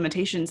physical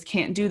limitations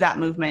can't do that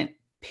movement,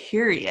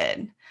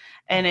 period.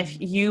 And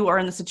if you are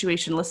in the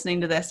situation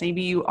listening to this,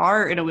 maybe you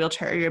are in a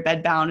wheelchair or you're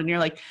bedbound and you're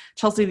like,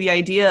 Chelsea, the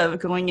idea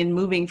of going and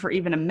moving for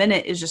even a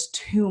minute is just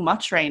too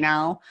much right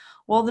now.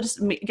 Well,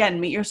 just again,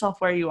 meet yourself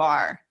where you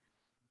are.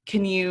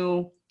 Can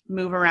you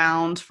move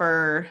around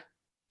for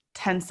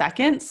 10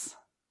 seconds?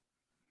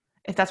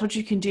 If that's what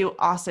you can do,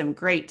 awesome,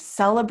 great.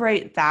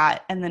 Celebrate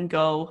that and then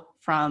go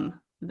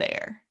from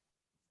there.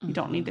 You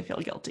don't need to feel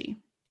guilty.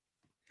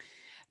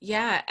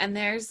 Yeah. And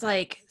there's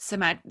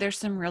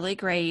some really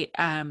great,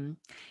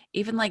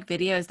 even like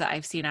videos that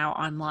I've seen out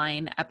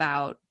online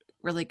about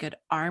really good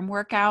arm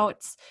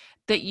workouts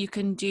that you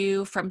can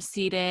do from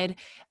seated.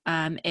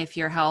 If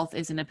your health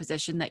is in a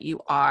position that you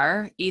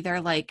are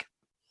either like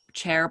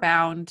chair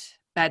bound,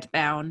 bed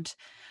bound.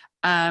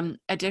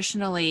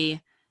 Additionally,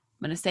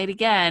 I'm going to say it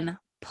again,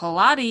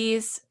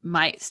 Pilates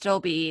might still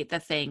be the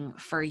thing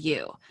for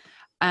you,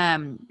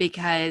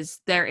 because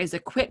there is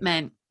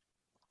equipment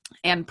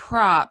and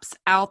props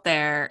out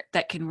there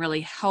that can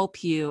really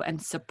help you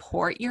and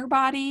support your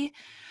body.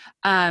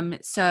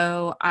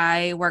 So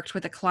I worked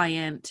with a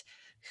client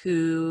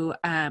who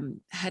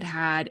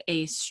had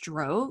a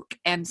stroke,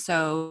 and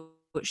so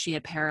she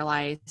had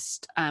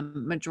paralyzed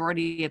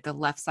majority of the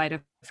left side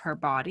of her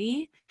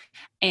body,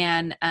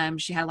 and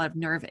she had a lot of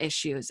nerve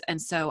issues, and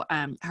so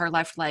her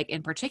left leg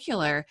in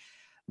particular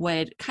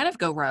would kind of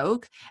go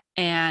rogue,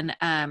 and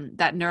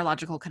that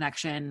neurological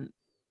connection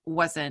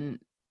wasn't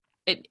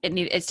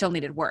it still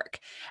needed work.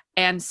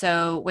 And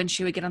so when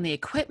she would get on the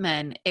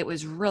equipment, it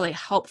was really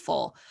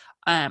helpful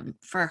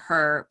for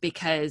her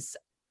because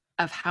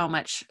of how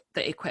much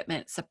the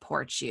equipment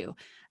supports you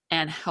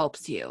and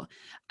helps you.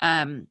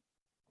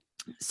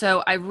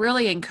 So I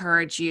really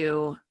encourage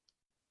you,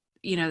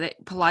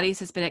 that Pilates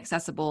has been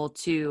accessible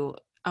to,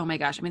 oh my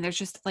gosh, I mean, there's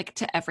just like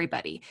to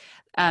everybody.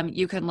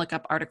 You can look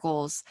up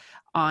articles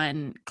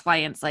on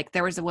clients. Like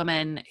there was a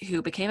woman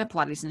who became a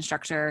Pilates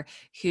instructor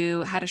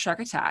who had a shark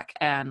attack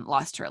and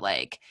lost her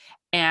leg.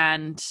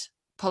 And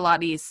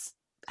Pilates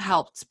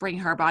helped bring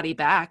her body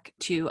back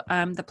to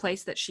the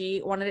place that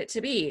she wanted it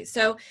to be.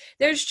 So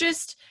there's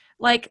just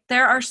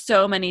there are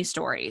so many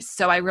stories.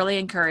 So I really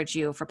encourage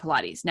you for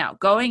Pilates. Now,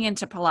 going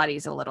into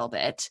Pilates a little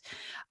bit,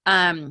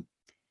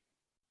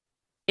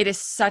 it is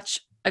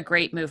such a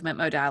great movement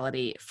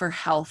modality for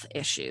health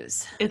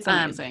issues. It's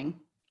amazing.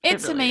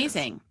 It's really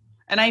amazing. Is.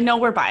 And I know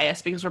we're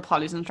biased because we're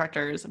Pilates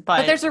instructors,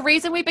 but there's a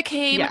reason we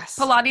became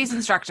Pilates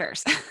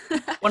instructors.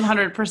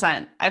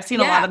 100%. I've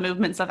seen a lot of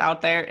movement stuff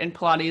out there, and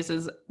Pilates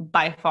is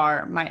by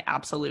far my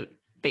absolute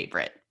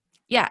favorite.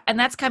 Yeah. And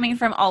that's coming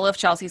from all of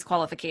Chelsea's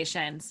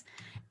qualifications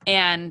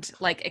and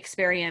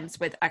experience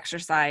with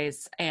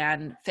exercise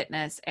and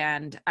fitness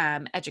and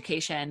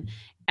education.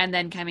 And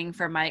then coming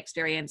from my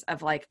experience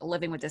of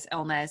living with this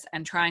illness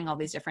and trying all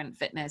these different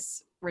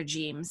fitness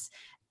regimes,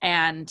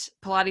 and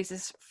Pilates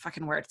is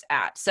fucking where it's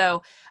at.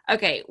 So,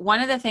 okay. One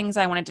of the things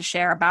I wanted to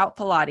share about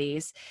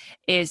Pilates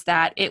is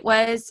that it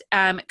was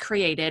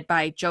created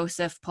by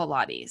Joseph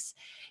Pilates.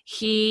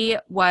 He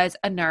was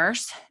a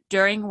nurse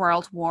during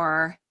World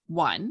War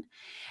I,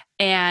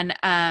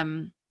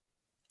 and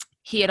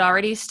he had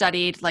already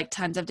studied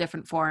tons of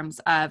different forms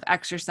of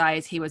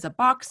exercise. He was a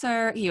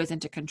boxer. He was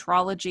into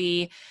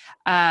contrology,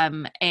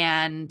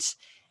 and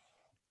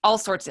all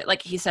sorts of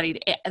he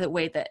studied the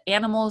way that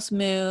animals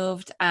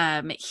moved.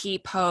 He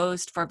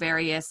posed for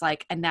various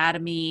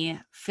anatomy,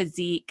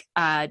 physique,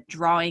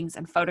 drawings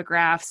and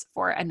photographs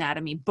for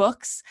anatomy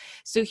books.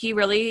 So he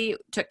really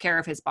took care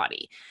of his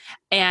body.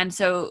 And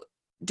so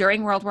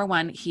during World War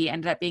I, he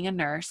ended up being a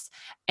nurse,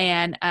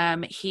 and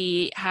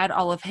he had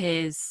all of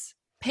his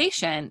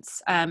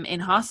patients in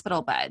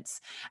hospital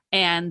beds,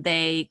 and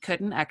they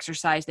couldn't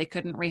exercise, they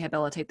couldn't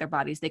rehabilitate their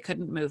bodies, they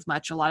couldn't move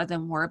much. A lot of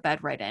them were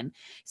bedridden.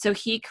 So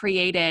he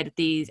created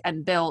these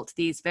and built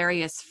these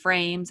various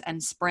frames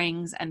and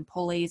springs and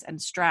pulleys and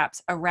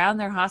straps around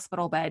their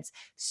hospital beds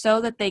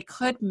so that they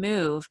could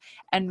move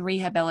and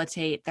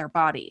rehabilitate their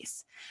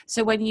bodies.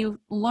 So when you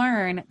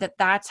learn that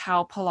that's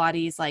how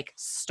Pilates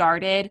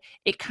started,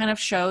 it kind of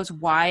shows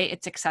why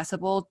it's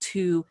accessible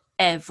to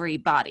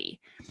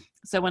everybody.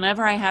 So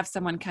whenever I have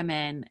someone come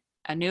in,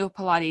 a new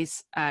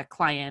Pilates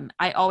client,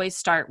 I always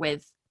start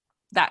with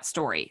that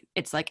story.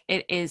 It's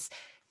it is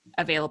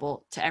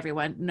available to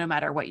everyone, no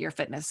matter what your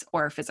fitness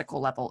or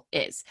physical level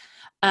is.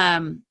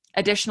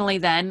 Additionally,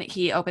 then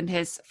he opened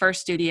his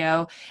first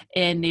studio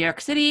in New York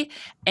City,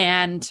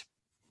 and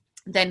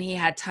then he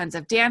had tons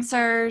of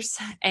dancers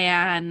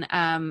and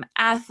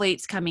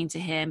athletes coming to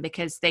him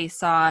because they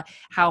saw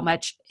how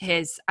much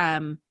his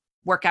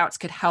workouts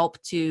could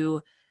help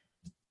to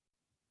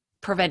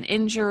prevent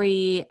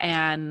injury.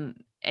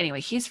 And anyway,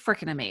 he's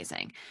freaking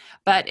amazing.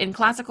 But in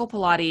classical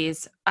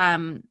Pilates,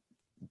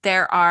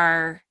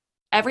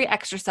 every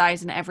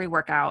exercise and every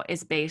workout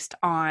is based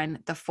on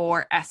the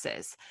 4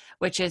 S's,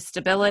 which is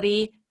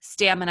stability,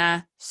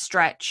 stamina,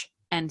 stretch,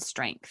 and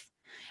strength.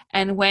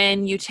 And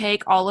when you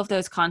take all of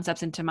those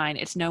concepts into mind,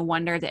 it's no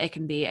wonder that it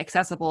can be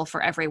accessible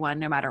for everyone,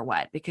 no matter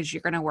what, because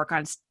you're going to work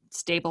on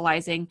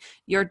stabilizing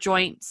your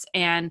joints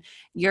and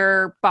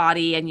your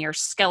body and your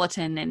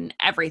skeleton and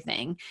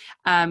everything.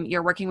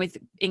 You're working with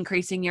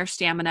increasing your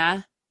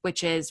stamina,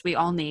 which is we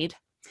all need.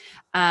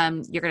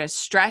 You're going to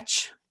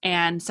stretch.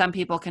 And some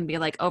people can be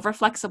over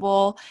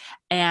flexible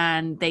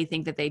and they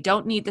think that they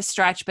don't need the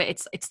stretch, but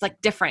it's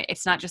different.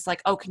 It's not just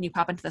oh, can you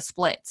pop into the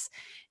splits,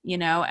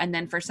 And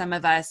then for some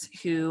of us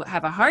who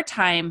have a hard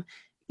time,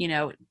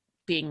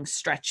 being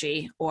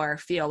stretchy or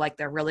feel like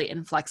they're really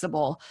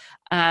inflexible,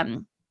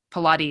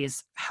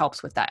 Pilates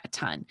helps with that a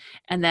ton.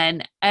 And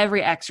then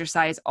every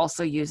exercise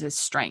also uses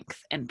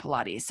strength in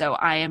Pilates. So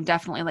I am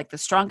definitely the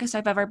strongest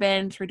I've ever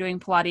been through doing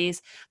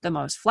Pilates, the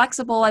most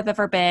flexible I've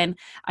ever been.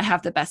 I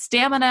have the best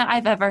stamina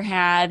I've ever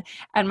had,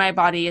 and my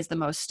body is the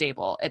most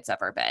stable it's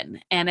ever been.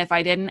 And if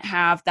I didn't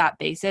have that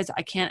basis,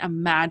 I can't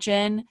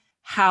imagine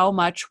how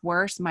much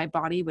worse my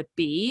body would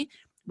be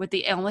with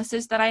the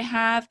illnesses that I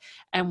have,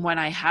 and when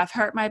I have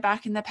hurt my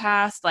back in the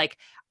past, like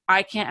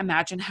I can't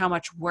imagine how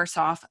much worse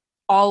off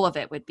all of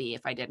it would be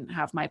if I didn't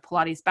have my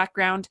Pilates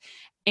background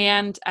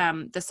and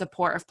the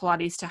support of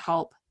Pilates to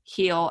help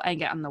heal and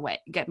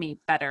get me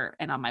better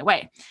and on my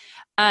way.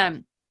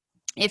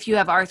 If you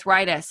have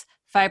arthritis,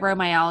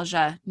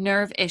 fibromyalgia,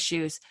 nerve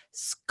issues,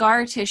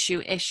 scar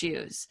tissue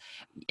issues,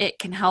 it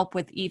can help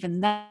with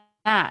even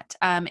that,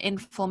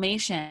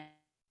 inflammation,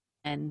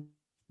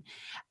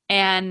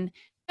 and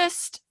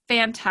just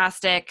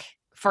fantastic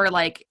for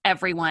like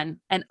everyone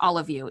and all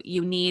of you.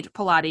 You need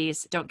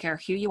Pilates. Don't care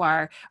who you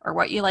are or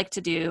what you like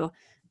to do.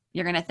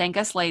 You're going to thank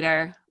us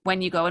later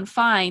when you go and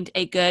find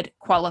a good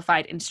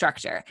qualified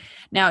instructor.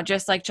 Now,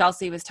 just like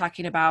Chelsea was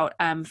talking about,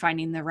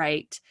 finding the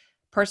right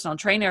personal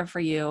trainer for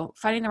you,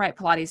 finding the right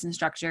Pilates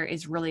instructor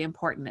is really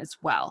important as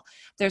well.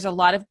 There's a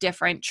lot of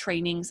different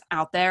trainings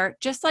out there,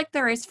 just like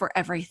there is for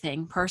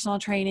everything, personal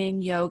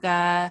training,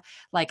 yoga,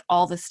 like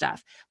all the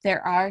stuff.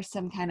 There are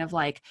some kind of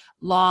like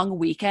long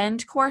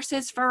weekend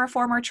courses for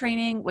reformer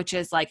training, which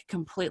is like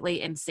completely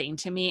insane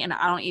to me. And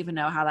I don't even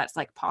know how that's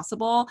like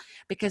possible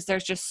because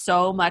there's just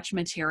so much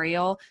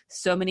material,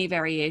 so many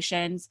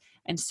variations,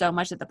 and so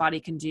much that the body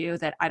can do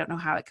that I don't know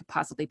how it could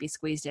possibly be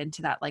squeezed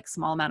into that like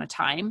small amount of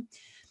time.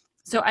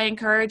 So I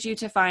encourage you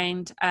to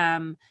find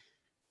an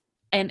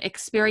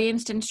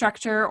experienced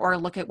instructor or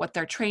look at what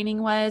their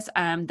training was.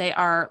 They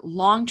are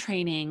long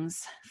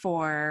trainings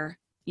for,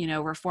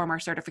 reformer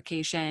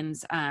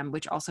certifications,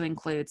 which also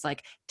includes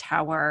like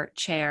tower,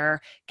 chair,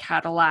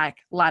 Cadillac,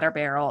 ladder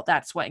barrel.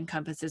 That's what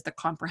encompasses the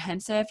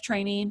comprehensive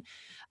training.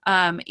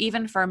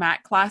 Even for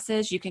mat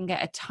classes, you can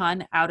get a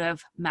ton out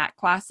of mat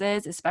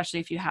classes, especially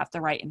if you have the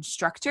right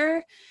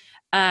instructor.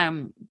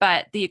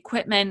 But the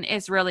equipment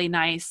is really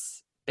nice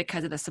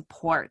because of the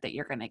support that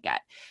you're going to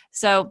get.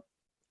 So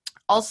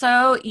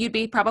also you'd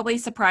be probably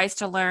surprised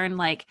to learn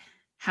like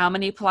how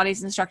many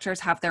Pilates instructors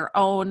have their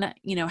own,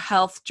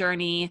 health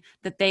journey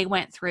that they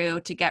went through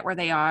to get where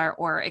they are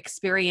or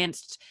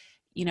experienced,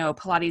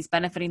 Pilates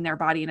benefiting their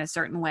body in a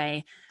certain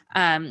way.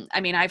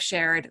 I've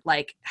shared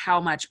like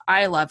how much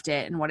I loved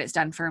it and what it's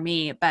done for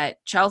me, but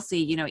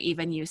Chelsea,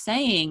 even you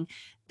saying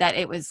that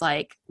it was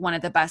like one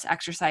of the best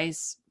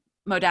exercise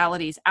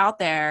modalities out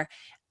there,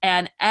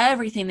 and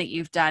everything that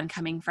you've done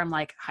coming from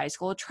like high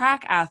school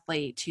track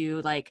athlete to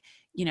like,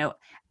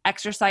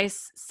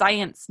 exercise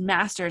science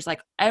masters, like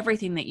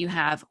everything that you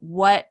have,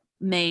 what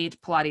made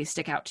Pilates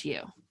stick out to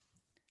you?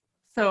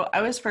 So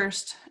I was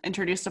first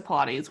introduced to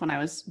Pilates when I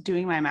was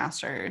doing my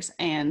master's,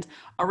 and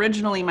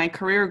originally my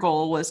career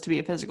goal was to be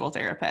a physical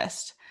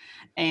therapist.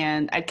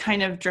 And I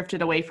kind of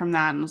drifted away from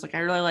that and was like, I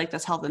really like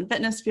this health and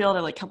fitness field.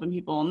 I like helping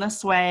people in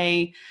this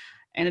way.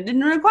 And it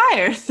didn't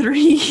require 3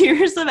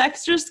 years of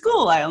extra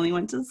school. I only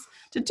went to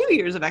 2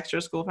 years of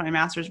extra school for my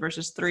master's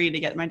versus 3 to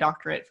get my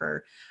doctorate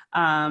for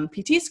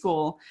PT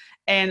school.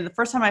 And the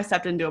first time I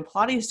stepped into a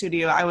Pilates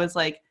studio, I was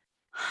like,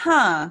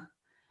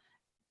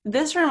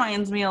 this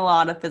reminds me a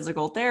lot of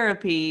physical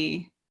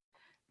therapy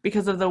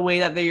because of the way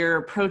that they're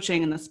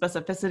approaching and the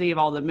specificity of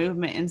all the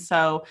movement. And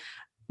so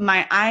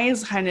my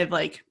eyes kind of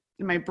like,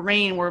 my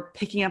brain were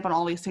picking up on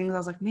all these things. I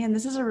was like, man,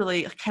 this is a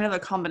really kind of a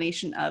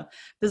combination of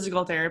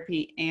physical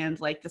therapy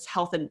and like this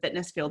health and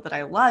fitness field that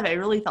I love. I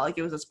really felt like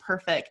it was this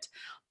perfect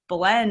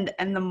blend.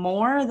 And the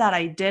more that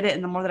I did it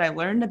and the more that I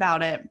learned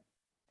about it,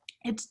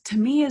 it to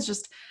me is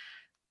just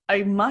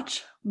a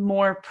much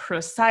more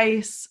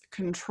precise,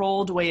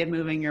 controlled way of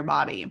moving your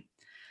body.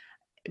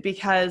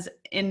 Because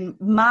in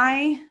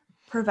my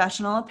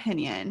professional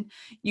opinion,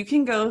 you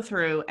can go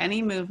through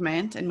any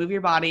movement and move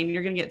your body and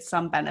you're going to get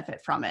some benefit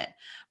from it.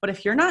 But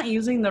if you're not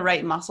using the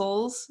right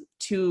muscles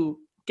to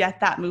get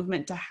that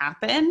movement to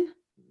happen,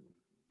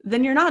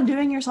 then you're not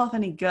doing yourself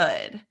any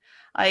good.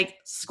 Like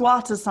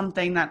squats is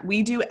something that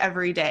we do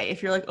every day.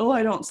 If you're like, oh,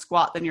 I don't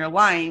squat, then you're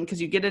lying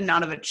because you get in and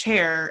out of a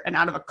chair and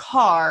out of a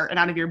car and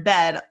out of your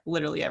bed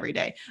literally every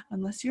day.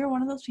 Unless you're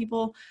one of those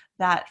people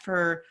that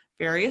for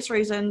various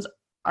reasons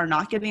are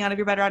not getting out of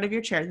your bed or out of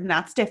your chair, then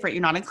that's different.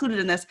 You're not included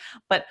in this.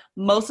 But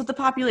most of the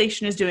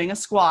population is doing a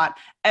squat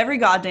every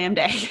goddamn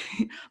day.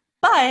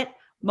 But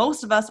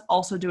most of us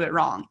also do it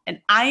wrong.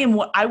 And I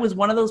was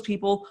one of those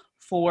people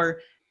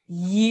for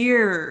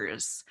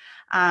years.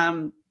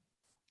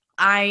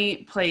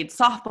 I played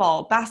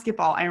softball,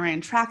 basketball, I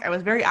ran track. I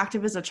was very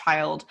active as a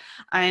child,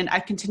 and I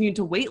continued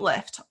to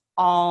weightlift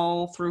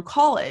all through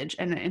college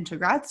and into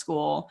grad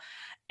school.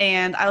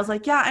 And I was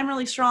like, yeah, I'm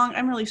really strong.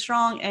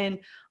 And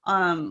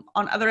on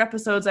other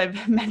episodes,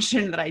 I've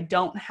mentioned that I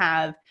don't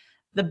have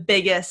the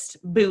biggest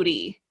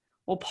booty.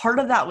 Well, part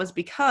of that was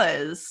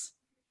because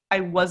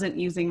I wasn't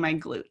using my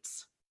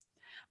glutes.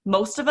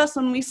 Most of us,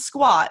 when we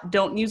squat,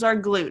 don't use our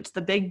glutes,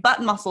 the big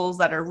butt muscles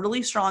that are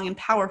really strong and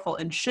powerful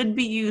and should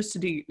be used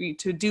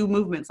to do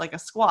movements like a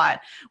squat.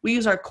 We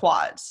use our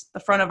quads, the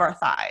front of our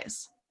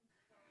thighs.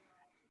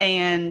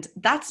 And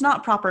that's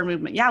not proper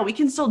movement. Yeah, we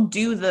can still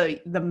do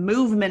the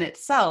movement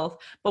itself,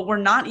 but we're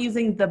not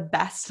using the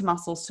best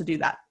muscles to do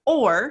that.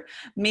 Or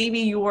maybe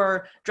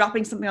you're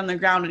dropping something on the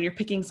ground and you're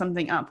picking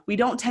something up. We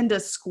don't tend to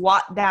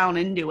squat down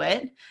into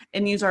it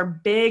and use our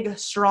big,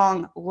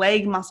 strong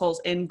leg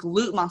muscles and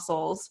glute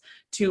muscles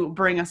to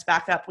bring us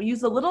back up. We use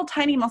the little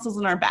tiny muscles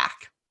in our back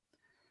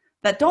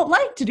that don't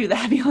like to do the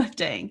heavy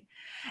lifting.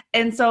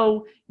 And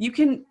so you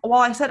can,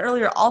 while I said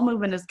earlier, all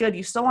movement is good,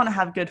 you still want to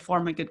have good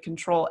form and good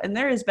control. And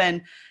there has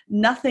been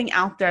nothing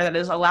out there that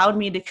has allowed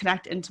me to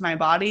connect into my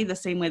body the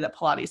same way that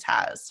Pilates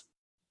has.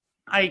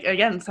 I,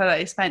 again, said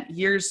I spent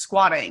years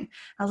squatting.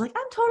 I was like,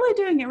 I'm totally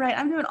doing it right.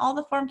 I'm doing all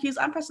the form cues.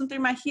 I'm pressing through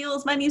my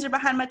heels. My knees are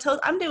behind my toes.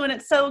 I'm doing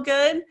it so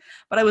good.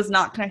 But I was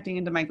not connecting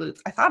into my glutes.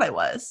 I thought I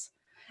was.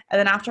 And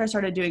then after I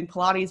started doing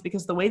Pilates,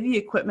 because the way the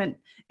equipment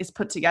is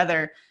put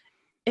together,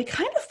 it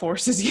kind of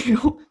forces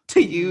you to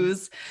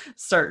use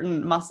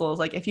certain muscles.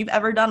 Like if you've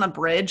ever done a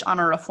bridge on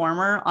a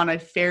reformer on a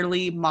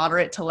fairly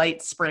moderate to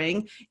light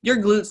spring, your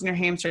glutes and your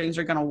hamstrings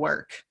are going to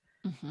work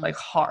like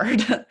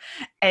hard.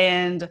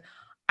 And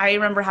I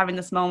remember having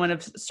this moment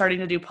of starting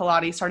to do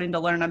Pilates, starting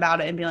to learn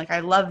about it and being like, I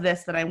love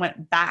this. Then I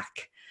went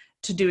back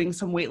to doing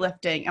some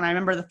weightlifting. And I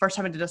remember the first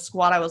time I did a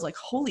squat, I was like,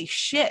 holy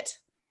shit,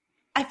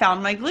 I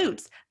found my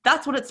glutes.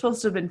 That's what it's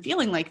supposed to have been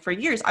feeling like for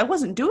years. I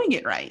wasn't doing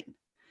it right.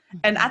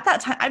 And at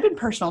that time, I'd been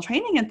personal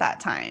training at that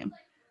time.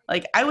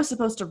 Like I was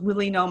supposed to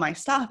really know my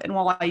stuff. And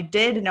while I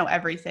did know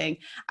everything,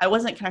 I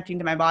wasn't connecting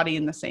to my body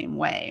in the same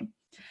way.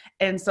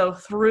 And so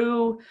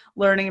through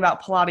learning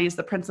about Pilates,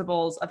 the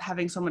principles of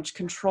having so much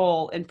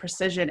control and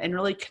precision and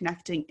really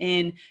connecting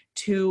in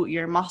to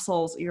your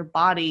muscles, your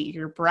body,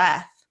 your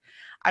breath,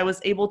 I was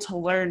able to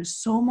learn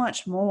so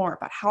much more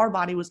about how our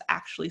body was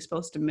actually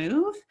supposed to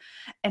move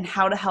and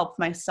how to help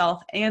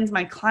myself and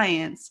my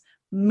clients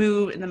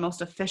move in the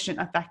most efficient,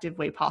 effective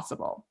way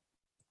possible.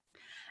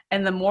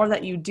 And the more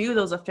that you do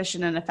those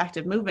efficient and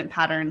effective movement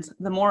patterns,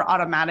 the more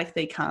automatic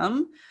they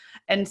come.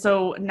 And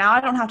so now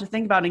I don't have to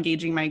think about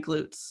engaging my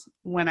glutes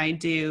when I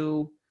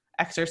do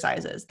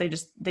exercises. They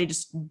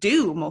just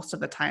do most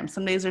of the time.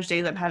 Some days there's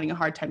days I'm having a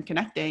hard time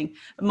connecting,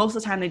 but most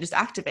of the time they just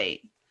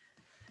activate.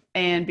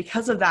 And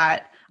because of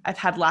that, I've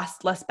had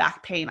less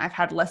back pain. I've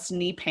had less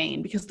knee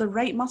pain because the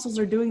right muscles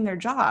are doing their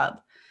job.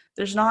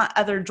 There's not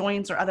other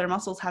joints or other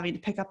muscles having to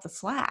pick up the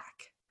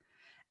slack.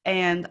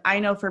 And I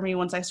know for me,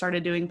 once I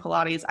started doing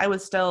Pilates, I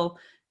was still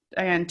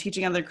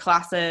teaching other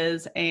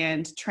classes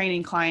and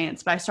training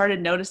clients, but I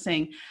started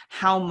noticing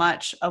how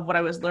much of what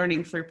I was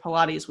learning through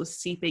Pilates was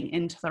seeping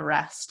into the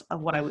rest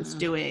of what I was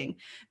doing.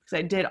 Because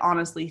I did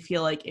honestly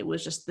feel like it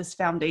was just this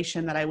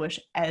foundation that I wish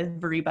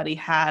everybody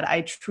had.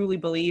 I truly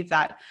believe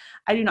that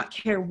I do not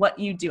care what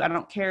you do. I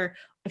don't care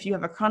if you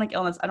have a chronic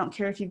illness. I don't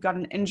care if you've got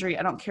an injury.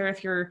 I don't care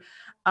if you're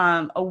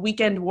a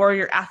weekend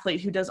warrior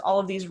athlete who does all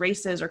of these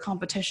races or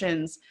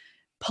competitions.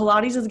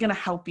 Pilates is going to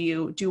help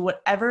you do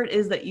whatever it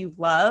is that you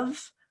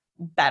love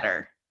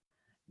better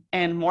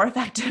and more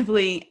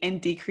effectively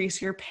and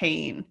decrease your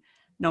pain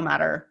no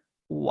matter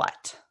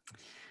what.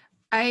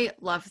 I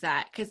love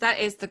that because that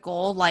is the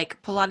goal.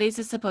 Like Pilates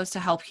is supposed to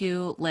help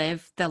you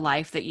live the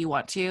life that you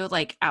want to,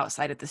 like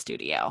outside of the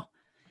studio.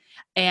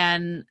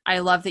 And I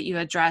love that you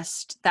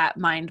addressed that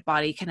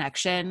mind-body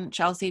connection,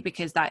 Chelsea,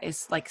 because that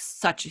is like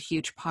such a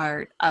huge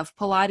part of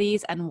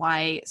Pilates and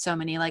why so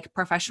many like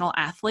professional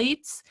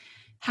athletes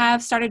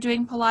have started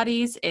doing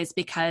Pilates is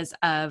because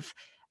of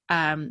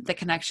the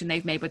connection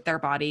they've made with their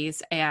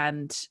bodies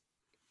and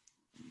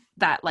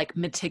that like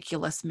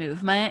meticulous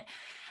movement.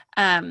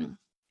 And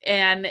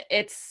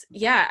it's,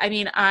 yeah, I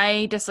mean,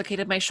 I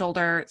dislocated my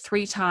shoulder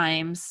 3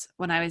 times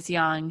when I was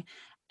young,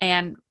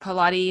 and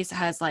Pilates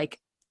has like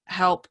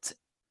helped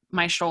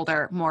my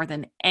shoulder more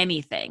than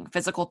anything.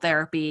 Physical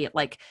therapy,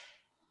 like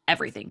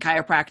everything,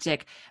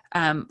 chiropractic,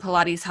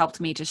 Pilates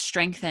helped me to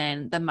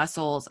strengthen the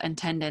muscles and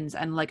tendons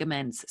and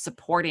ligaments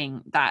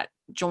supporting that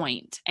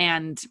joint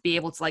and be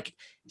able to like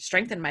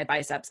strengthen my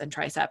biceps and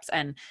triceps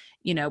and,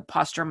 you know,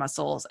 posture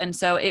muscles. And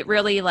so it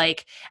really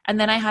like, and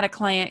then I had a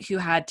client who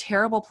had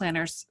terrible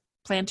plantar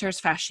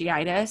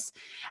fasciitis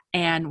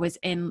and was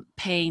in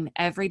pain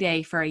every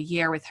day for a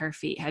year with her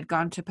feet, had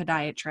gone to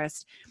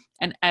podiatrist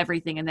and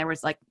everything. And there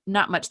was like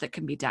not much that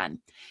can be done.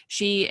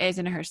 She is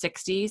in her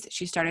 60s.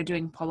 She started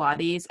doing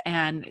Pilates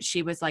and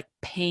she was like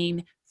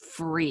pain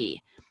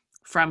free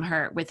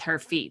with her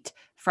feet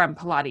from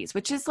Pilates,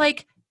 which is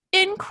like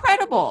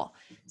incredible.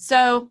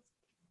 So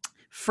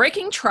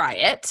freaking try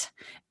it.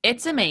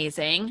 It's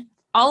amazing.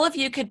 All of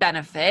you could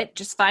benefit.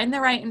 Just find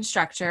the right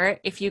instructor.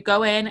 If you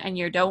go in and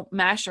you don't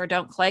mesh or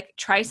don't click,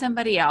 try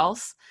somebody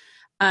else.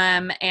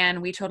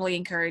 And we totally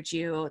encourage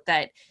you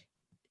that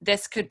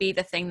this could be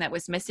the thing that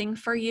was missing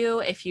for you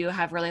if you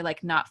have really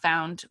like not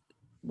found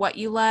what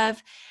you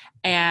love.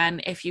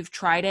 And if you've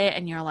tried it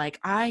and you're like,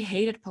 I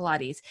hated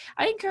Pilates,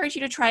 I encourage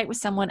you to try it with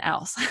someone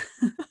else.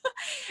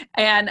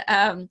 And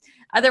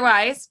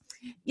otherwise,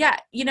 yeah,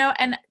 you know,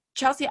 and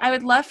Chelsea, I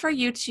would love for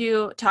you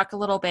to talk a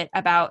little bit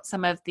about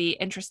some of the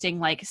interesting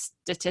like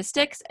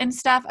statistics and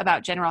stuff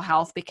about general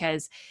health,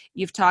 because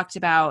you've talked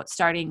about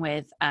starting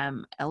with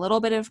a little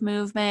bit of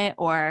movement,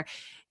 or,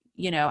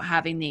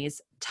 having these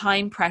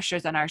time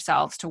pressures on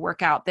ourselves to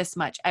work out this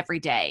much every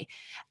day.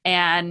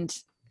 And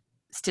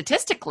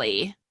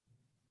statistically,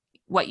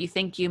 what you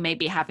think you may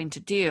be having to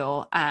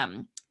do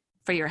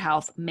for your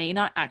health may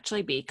not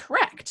actually be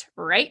correct.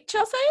 Right,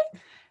 Chelsea?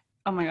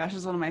 Oh my gosh,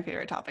 it's one of my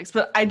favorite topics.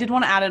 But I did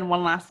want to add in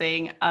one last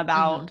thing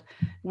about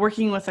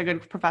working with a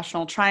good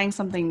professional, trying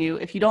something new.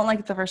 If you don't like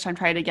it the first time,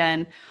 try it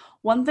again.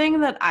 One thing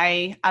that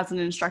I, as an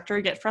instructor,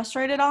 get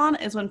frustrated on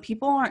is when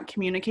people aren't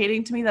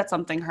communicating to me that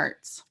something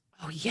hurts.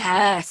 Oh,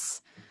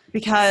 yes.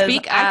 Because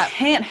I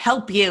can't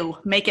help you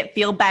make it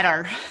feel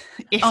better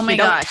if you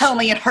don't tell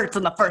me it hurts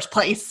in the first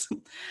place.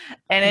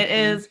 And it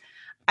is,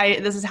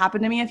 this has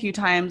happened to me a few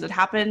times. It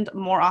happened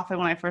more often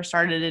when I first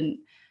started,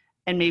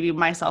 and maybe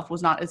myself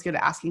was not as good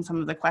at asking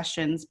some of the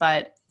questions,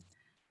 but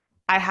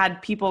I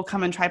had people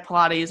come and try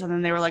Pilates, and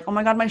then they were like, oh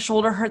my God, my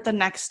shoulder hurt the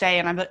next day.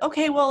 And I'm like,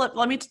 okay, well,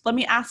 let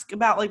me ask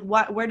about like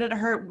where did it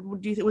hurt?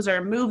 Was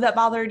there a move that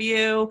bothered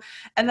you?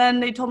 And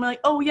then they told me like,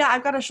 oh yeah,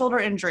 I've got a shoulder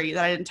injury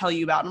that I didn't tell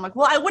you about. And I'm like,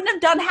 well, I wouldn't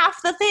have done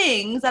half the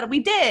things that we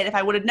did if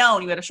I would have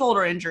known you had a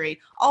shoulder injury.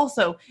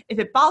 Also, if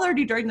it bothered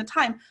you during the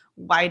time,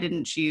 why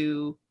didn't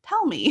you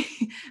tell me?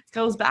 It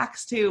goes back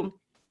to,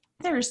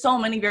 there are so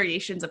many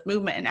variations of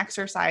movement and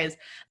exercise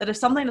that if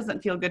something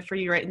doesn't feel good for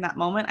you right in that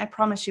moment, I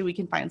promise you we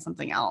can find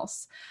something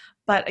else.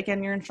 But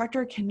again, your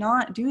instructor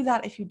cannot do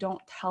that if you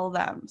don't tell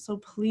them. So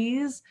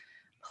please,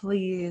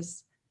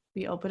 please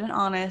be open and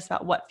honest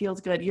about what feels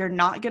good. You're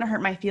not going to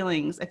hurt my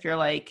feelings if you're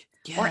like,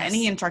 or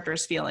any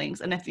instructor's feelings.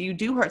 And if you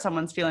do hurt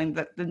someone's feelings,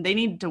 then they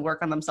need to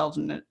work on themselves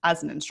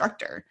as an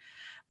instructor.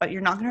 But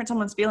you're not going to hurt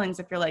someone's feelings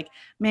if you're like,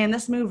 man,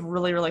 this move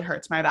really, really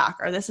hurts my back,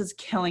 or this is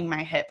killing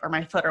my hip or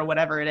my foot or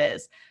whatever it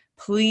is.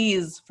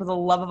 Please, for the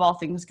love of all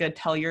things good,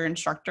 tell your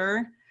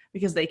instructor,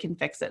 because they can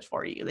fix it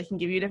for you. They can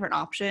give you a different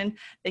option.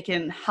 They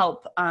can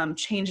help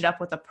change it up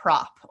with a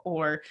prop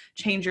or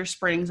change your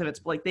springs if it's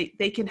like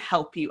they can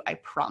help you. I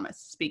promise.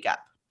 Speak up.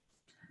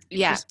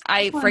 Yeah,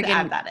 I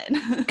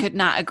friggin' could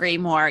not agree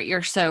more.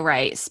 You're so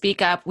right.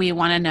 Speak up. We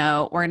want to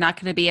know. We're not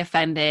going to be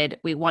offended.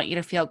 We want you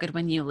to feel good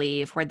when you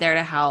leave. We're there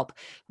to help.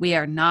 We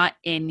are not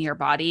in your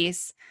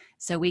bodies,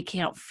 so we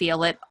can't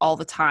feel it all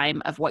the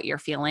time of what you're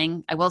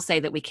feeling. I will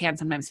say that we can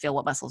sometimes feel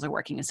what muscles are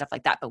working and stuff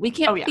like that, but we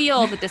can't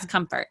feel the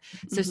discomfort.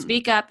 So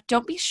speak up.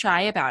 Don't be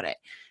shy about it.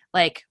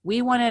 Like,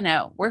 we want to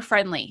know. We're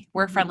friendly.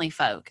 We're friendly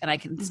folk. And I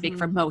can speak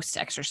for most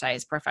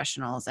exercise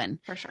professionals. And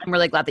for sure. I'm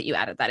really glad that you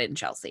added that in,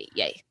 Chelsea.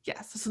 Yay.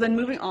 Yes. So then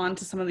moving on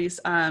to some of these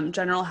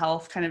general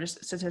health kind of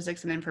just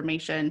statistics and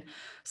information.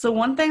 So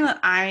one thing that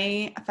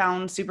I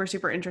found super,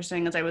 super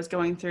interesting as I was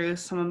going through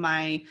some of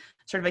my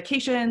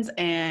certifications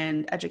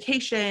and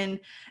education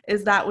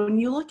is that when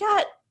you look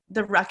at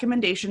the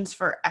recommendations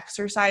for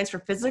exercise, for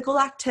physical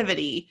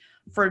activity,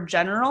 for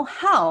general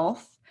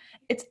health,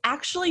 it's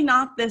actually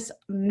not this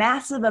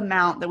massive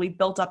amount that we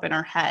built up in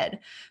our head.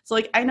 So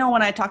like, I know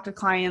when I talk to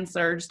clients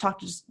or just talk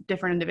to just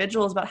different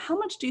individuals about how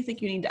much do you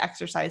think you need to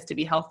exercise to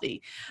be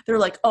healthy? They're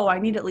like, oh, I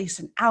need at least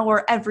an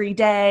hour every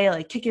day,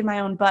 like kicking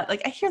my own butt.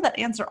 Like I hear that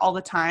answer all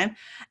the time.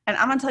 And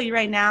I'm gonna tell you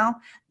right now,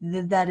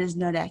 that is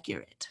not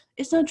accurate.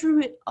 It's not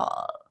true at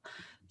all.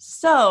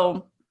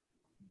 So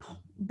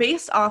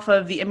based off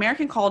of the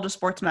American College of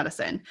Sports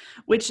Medicine,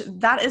 which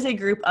that is a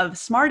group of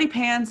smarty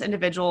pants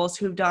individuals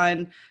who've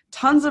done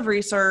tons of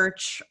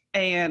research,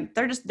 and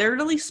they're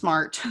really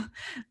smart.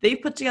 They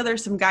put together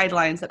some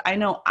guidelines that I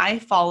know I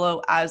follow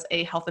as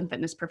a health and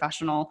fitness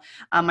professional.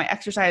 My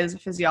exercise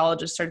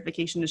physiologist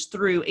certification is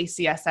through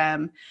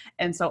ACSM.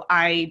 And so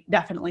I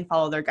definitely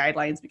follow their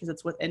guidelines because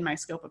it's within my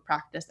scope of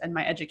practice and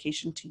my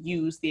education to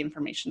use the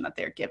information that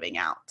they're giving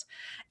out.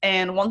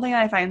 And one thing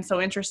I find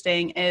so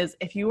interesting is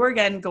if you are,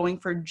 again, going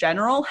for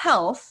general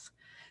health,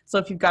 so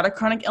if you've got a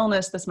chronic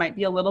illness, this might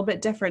be a little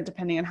bit different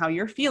depending on how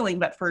you're feeling,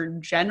 but for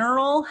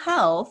general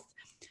health,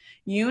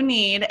 you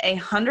need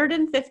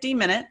 150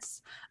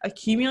 minutes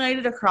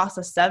accumulated across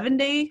a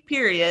 7-day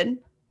period,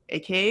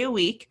 aka a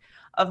week,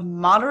 of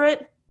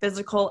moderate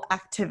physical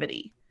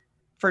activity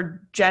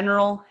for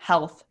general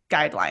health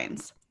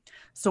guidelines.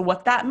 So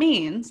what that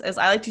means is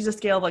I like to use a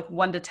scale of like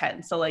 1 to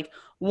 10. So like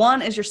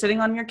 1 is you're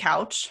sitting on your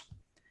couch,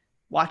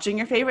 watching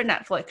your favorite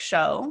Netflix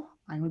show.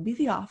 Mine would be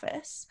The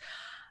Office.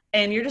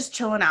 And you're just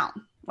chilling out.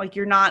 Like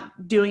you're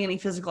not doing any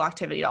physical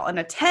activity at all. And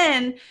a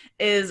 10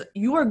 is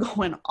you are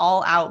going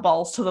all out,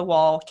 balls to the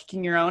wall,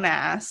 kicking your own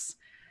ass.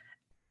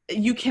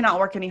 You cannot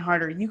work any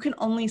harder. You can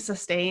only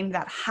sustain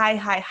that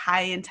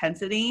high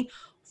intensity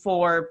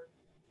for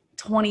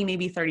 20,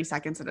 maybe 30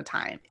 seconds at a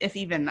time, if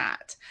even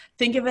that.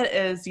 Think of it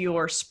as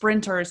your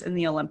sprinters in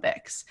the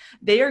Olympics.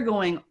 They are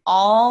going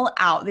all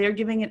out. They are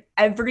giving it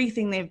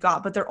everything they've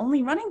got, but they're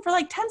only running for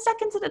like 10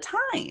 seconds at a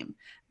time.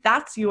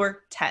 That's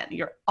your 10.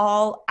 You're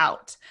all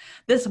out.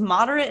 This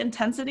moderate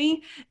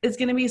intensity is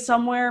going to be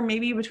somewhere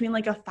maybe between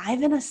like a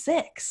 5 and a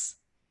 6.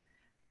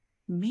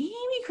 maybe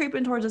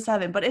creeping towards a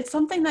 7, but it's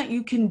something that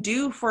you can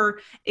do for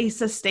a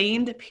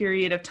sustained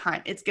period of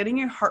time. It's getting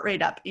your heart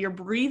rate up. You're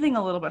breathing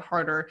a little bit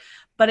harder,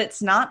 but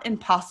it's not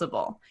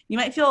impossible. You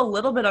might feel a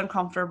little bit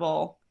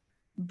uncomfortable,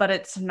 but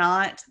it's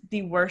not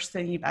the worst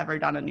thing you've ever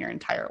done in your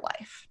entire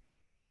life.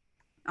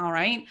 All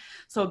right.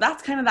 So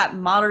that's kind of that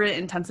moderate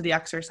intensity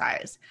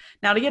exercise.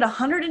 Now, to get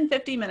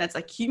 150 minutes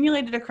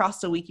accumulated across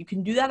the week, you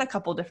can do that a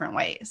couple different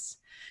ways.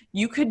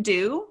 You could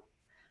do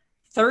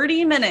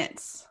 30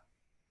 minutes,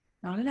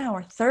 not an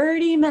hour,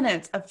 30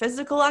 minutes of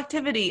physical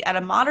activity at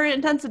a moderate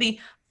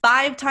intensity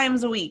 5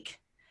 times a week,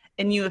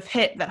 and you have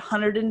hit that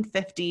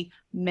 150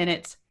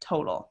 minutes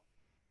total.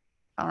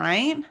 All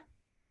right.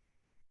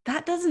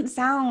 That doesn't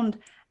sound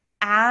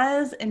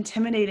as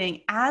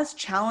intimidating, as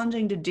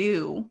challenging to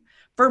do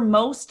for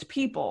most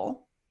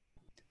people.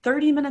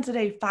 30 minutes a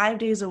day, 5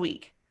 days a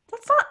week.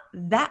 That's not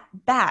that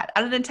bad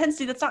at an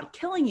intensity that's not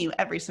killing you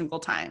every single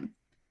time.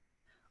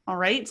 All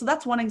right. So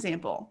that's one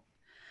example.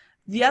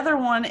 The other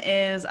one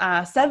is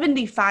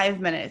 75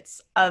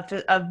 minutes of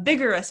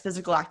vigorous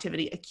physical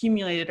activity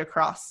accumulated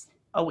across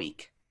a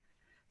week.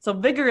 So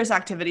vigorous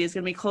activity is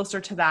going to be closer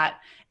to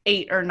that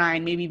 8 or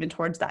 9, maybe even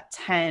towards that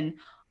 10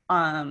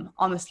 on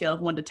the scale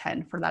of 1 to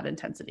 10 for that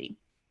intensity.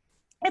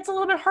 It's a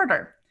little bit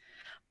harder,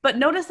 but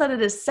notice that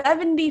it is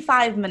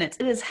 75 minutes.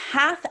 It is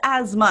half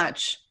as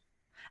much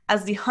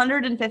as the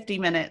 150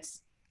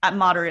 minutes at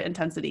moderate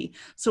intensity.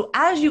 So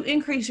as you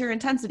increase your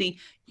intensity,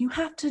 you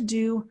have to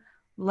do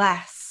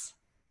less.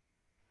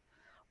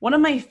 One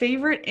of my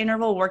favorite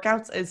interval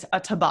workouts is a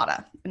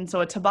Tabata. And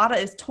so a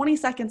Tabata is 20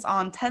 seconds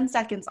on, 10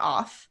 seconds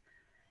off,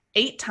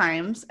 8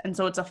 times. And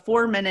so it's a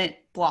 4-minute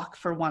block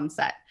for one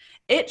set.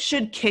 It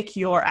should kick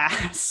your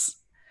ass.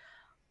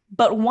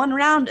 But one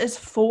round is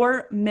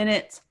 4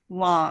 minutes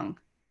long.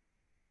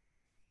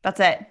 That's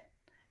it.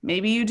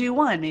 Maybe you do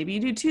 1, maybe you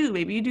do 2,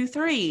 maybe you do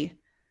 3.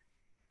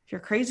 If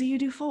you're crazy, you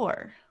do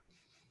 4.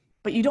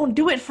 But you don't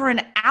do it for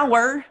an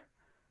hour.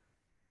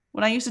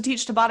 When I used to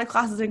teach Tabata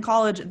classes in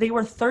college, they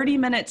were 30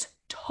 minutes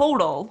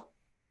total,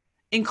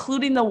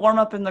 including the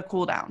warm-up and the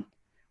cool-down.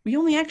 We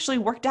only actually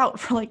worked out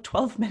for like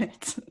 12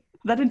 minutes,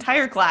 that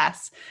entire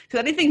class.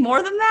 Because anything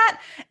more than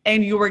that,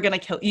 and you were going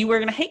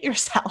to hate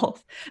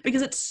yourself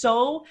because it's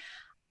so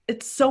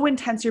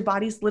intense, your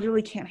bodies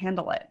literally can't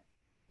handle it.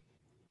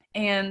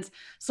 And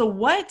so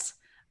what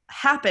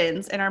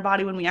happens in our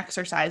body when we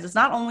exercise is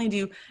not only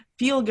do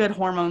feel-good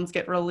hormones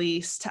get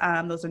released,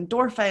 those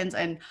endorphins,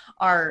 and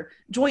our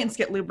joints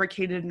get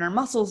lubricated and our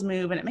muscles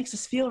move, and it makes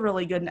us feel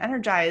really good and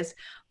energized.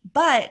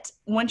 But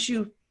once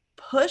you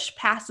push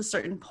past a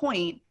certain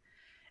point,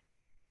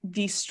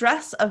 the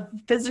stress of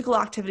physical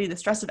activity, the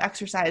stress of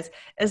exercise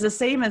is the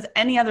same as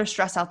any other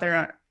stress out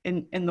there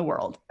in the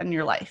world, in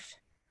your life.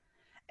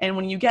 And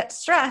when you get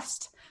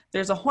stressed,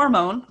 there's a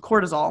hormone,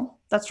 cortisol,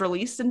 that's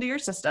released into your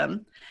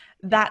system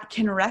that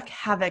can wreak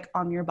havoc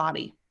on your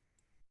body.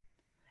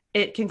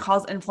 It can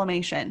cause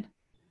inflammation.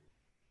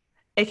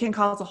 It can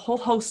cause a whole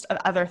host of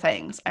other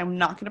things. I'm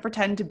not going to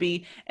pretend to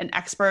be an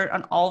expert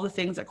on all the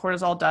things that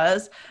cortisol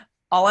does.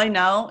 All I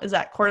know is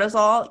that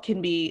cortisol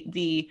can be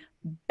the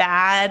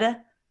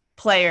bad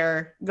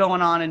player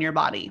going on in your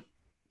body.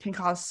 It can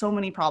cause so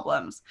many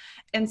problems.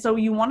 And so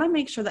you want to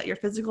make sure that your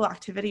physical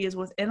activity is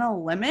within a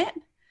limit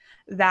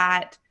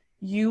that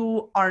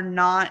you are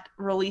not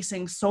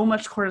releasing so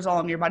much cortisol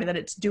in your body that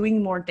it's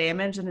doing more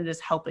damage than it is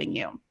helping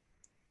you.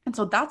 And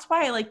so that's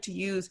why I like to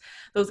use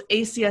those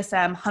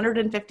ACSM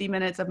 150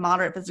 minutes of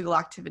moderate physical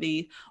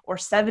activity or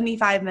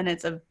 75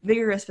 minutes of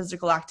vigorous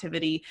physical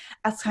activity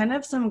as kind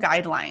of some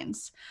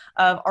guidelines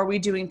of, are we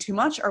doing too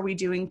much? Are we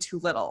doing too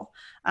little?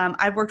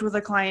 I've worked with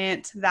a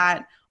client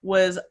that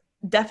was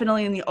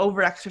definitely in the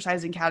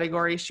over-exercising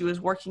category. She was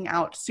working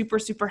out super,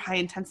 super high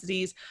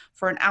intensities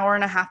for an hour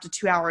and a half to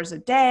 2 hours a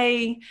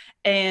day.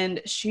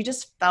 And she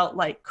just felt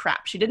like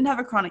crap. She didn't have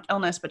a chronic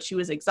illness, but she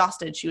was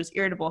exhausted. She was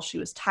irritable. She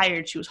was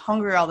tired. She was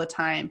hungry all the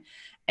time.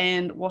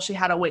 And while she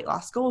had a weight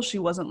loss goal, she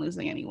wasn't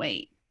losing any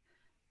weight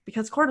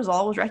because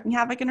cortisol was wreaking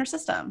havoc in her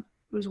system.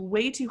 It was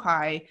way too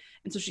high.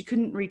 And so she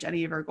couldn't reach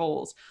any of her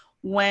goals.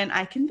 When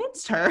I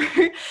convinced her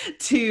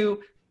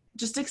to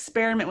just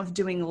experiment with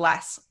doing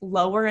less,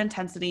 lower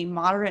intensity,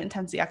 moderate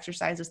intensity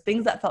exercises,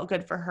 things that felt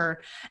good for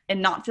her,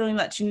 and not feeling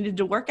that she needed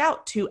to work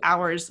out 2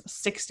 hours,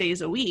 6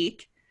 days a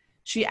week,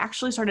 she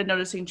actually started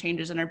noticing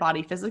changes in her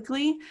body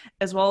physically,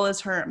 as well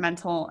as her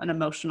mental and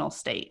emotional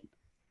state.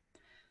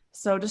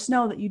 So just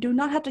know that you do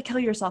not have to kill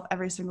yourself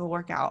every single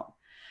workout.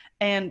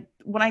 And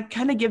when I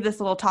kind of give this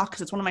little talk,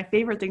 because it's one of my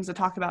favorite things to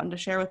talk about and to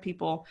share with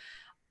people,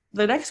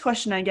 the next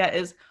question I get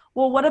is,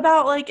 well, what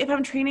about like if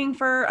I'm training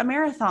for a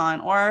marathon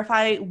or if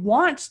I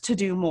want to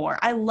do more?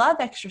 I love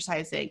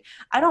exercising.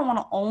 I don't want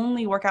to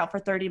only work out for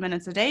 30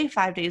 minutes a day,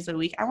 5 days a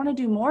week. I want to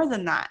do more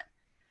than that.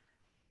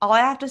 All I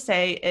have to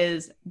say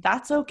is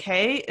that's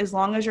okay as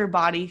long as your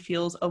body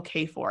feels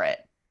okay for it.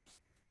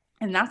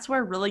 And that's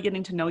where really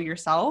getting to know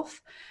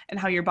yourself and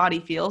how your body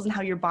feels and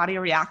how your body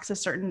reacts to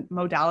certain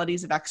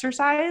modalities of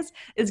exercise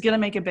is going to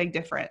make a big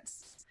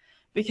difference.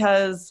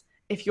 Because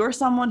if you're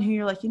someone who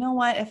you're like, you know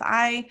what, if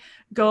I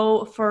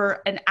go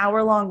for an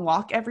hour-long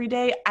walk every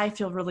day, I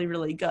feel really,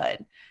 really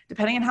good.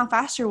 Depending on how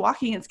fast you're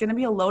walking, it's going to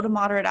be a low to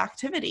moderate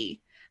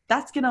activity.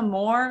 That's going to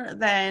more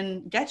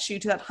than get you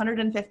to that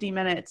 150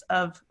 minutes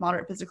of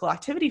moderate physical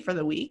activity for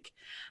the week.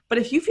 But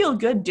if you feel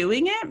good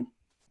doing it,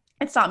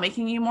 it's not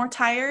making you more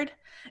tired,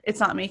 it's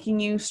not making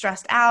you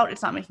stressed out,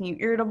 it's not making you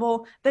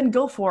irritable, then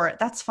go for it.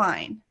 That's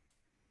fine.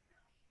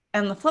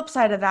 And the flip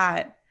side of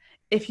that,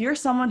 if you're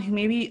someone who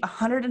maybe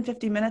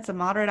 150 minutes of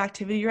moderate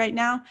activity right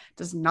now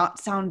does not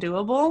sound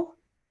doable,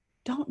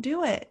 don't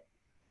do it.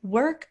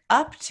 Work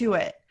up to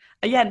it.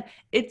 Again,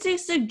 it's a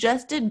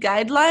suggested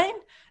guideline,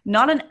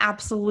 not an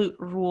absolute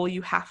rule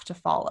you have to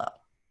follow.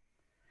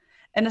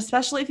 And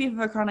especially if you have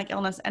a chronic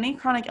illness, any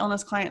chronic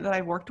illness client that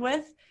I've worked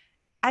with,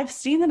 I've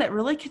seen that it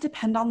really can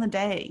depend on the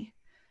day.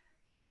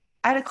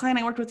 I had a client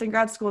I worked with in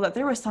grad school that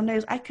there were some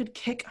days I could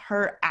kick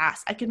her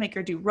ass. I could make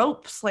her do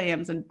rope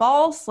slams and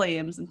ball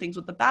slams and things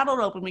with the battle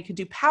rope, and we could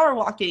do power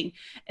walking,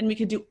 and we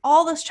could do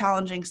all this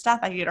challenging stuff.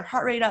 I could get her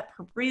heart rate up,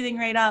 her breathing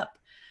rate up,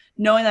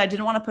 knowing that I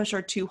didn't want to push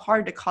her too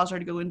hard to cause her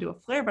to go into a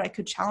flare, but I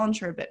could challenge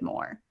her a bit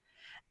more.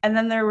 And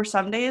then there were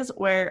some days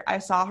where I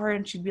saw her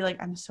and she'd be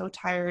like, I'm so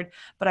tired,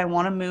 but I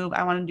want to move.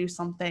 I want to do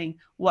something.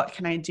 What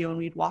can I do? And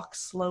we'd walk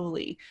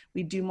slowly.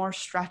 We'd do more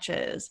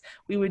stretches.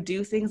 We would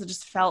do things that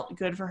just felt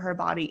good for her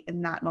body in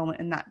that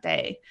moment, in that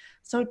day.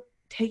 So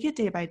take it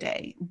day by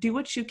day. Do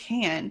what you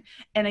can.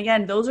 And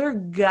again, those are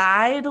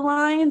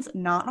guidelines,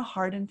 not a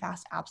hard and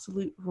fast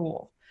absolute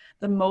rule.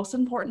 The most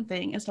important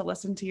thing is to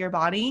listen to your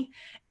body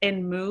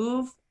and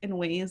move in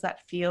ways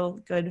that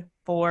feel good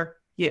for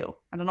you.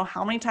 I don't know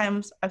how many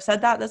times I've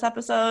said that this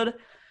episode,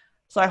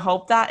 so I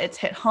hope that it's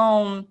hit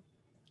home.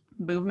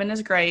 Movement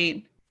is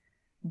great,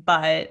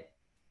 but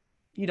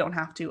you don't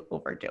have to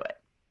overdo it.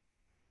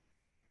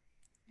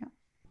 Yeah.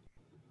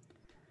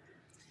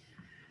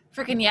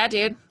 Freaking yeah,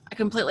 dude. I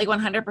completely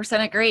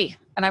 100% agree.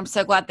 And I'm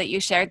so glad that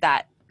you shared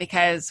that,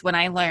 because when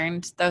I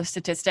learned those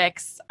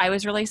statistics, I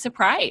was really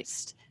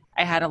surprised.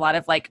 I had a lot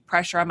of like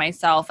pressure on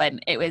myself,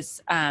 and it was,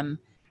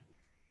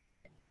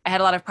 I had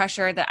a lot of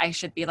pressure that I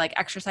should be like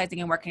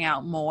exercising and working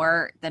out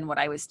more than what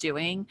I was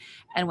doing.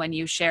 And when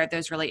you shared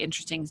those really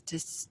interesting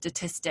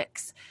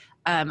statistics,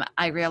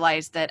 I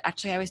realized that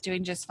actually I was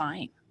doing just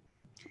fine.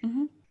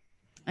 Mm-hmm.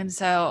 And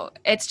so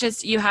it's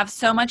just, you have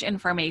so much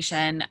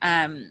information.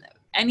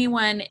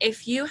 Anyone,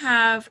 if you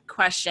have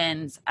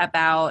questions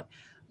about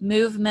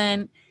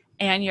movement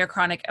and your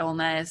chronic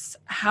illness,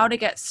 how to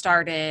get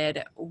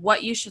started,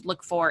 what you should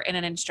look for in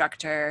an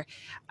instructor,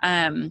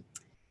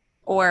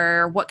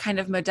 or what kind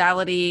of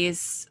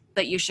modalities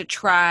that you should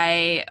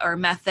try or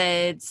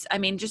methods. I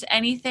mean, just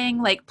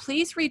anything, like,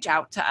 please reach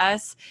out to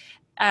us.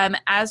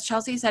 As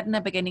Chelsea said in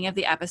the beginning of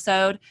the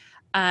episode,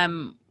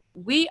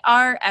 we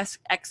are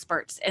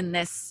experts in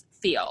this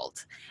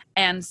field.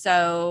 And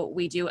so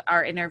we do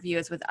our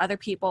interviews with other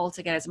people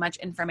to get as much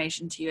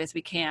information to you as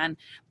we can.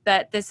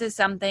 But this is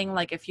something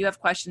like, if you have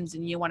questions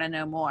and you want to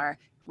know more,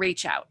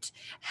 reach out.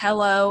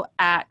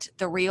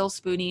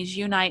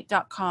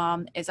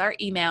 hello@therealspooniesunite.com is our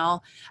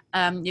email.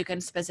 You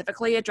can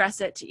specifically address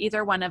it to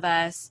either one of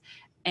us,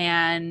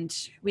 and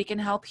we can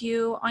help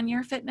you on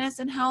your fitness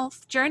and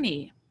health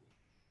journey.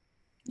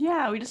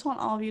 Yeah, we just want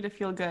all of you to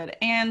feel good.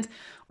 And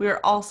we're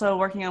also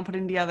working on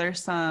putting together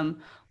some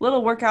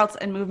little workouts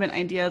and movement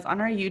ideas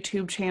on our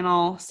YouTube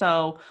channel.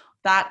 So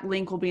that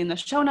link will be in the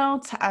show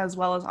notes as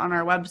well as on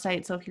our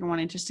website. So if you're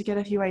wanting just to get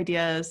a few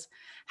ideas,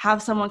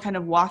 have someone kind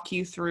of walk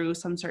you through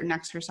some certain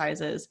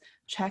exercises,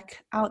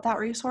 check out that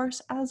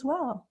resource as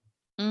well.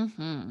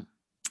 Mm-hmm.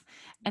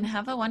 And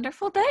have a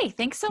wonderful day.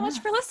 Thanks so much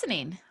for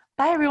listening.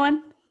 Bye,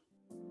 everyone.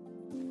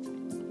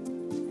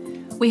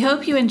 We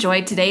hope you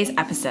enjoyed today's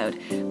episode.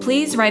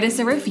 Please write us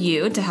a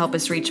review to help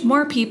us reach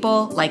more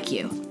people like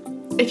you.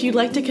 If you'd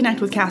like to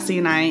connect with Cassie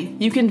and I,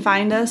 you can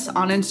find us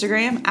on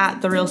Instagram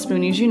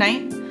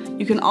 @TheRealSpooniesUnite.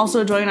 You can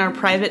also join our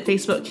private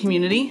Facebook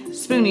community,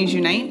 Spoonies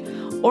Unite,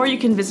 or you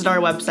can visit our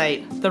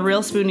website,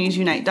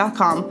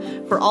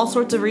 TheRealSpooniesUnite.com, for all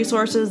sorts of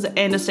resources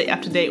and to stay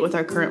up to date with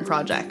our current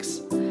projects.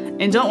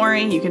 And don't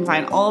worry, you can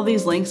find all of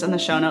these links in the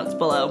show notes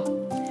below.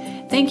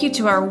 Thank you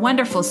to our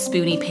wonderful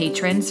Spoonie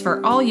patrons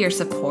for all your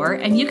support,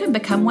 and you can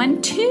become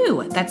one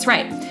too. That's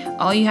right.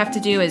 All you have to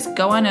do is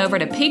go on over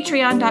to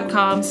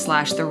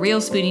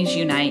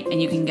patreon.com/TheRealSpooniesUnite,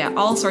 and you can get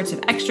all sorts of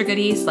extra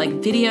goodies like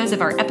videos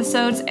of our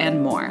episodes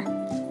and more.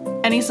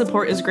 Any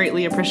support is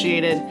greatly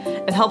appreciated.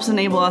 It helps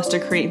enable us to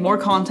create more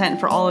content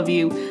for all of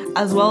you,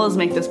 as well as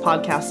make this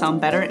podcast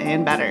sound better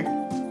and better.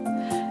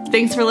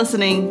 Thanks for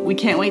listening. We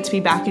can't wait to be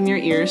back in your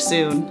ears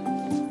soon.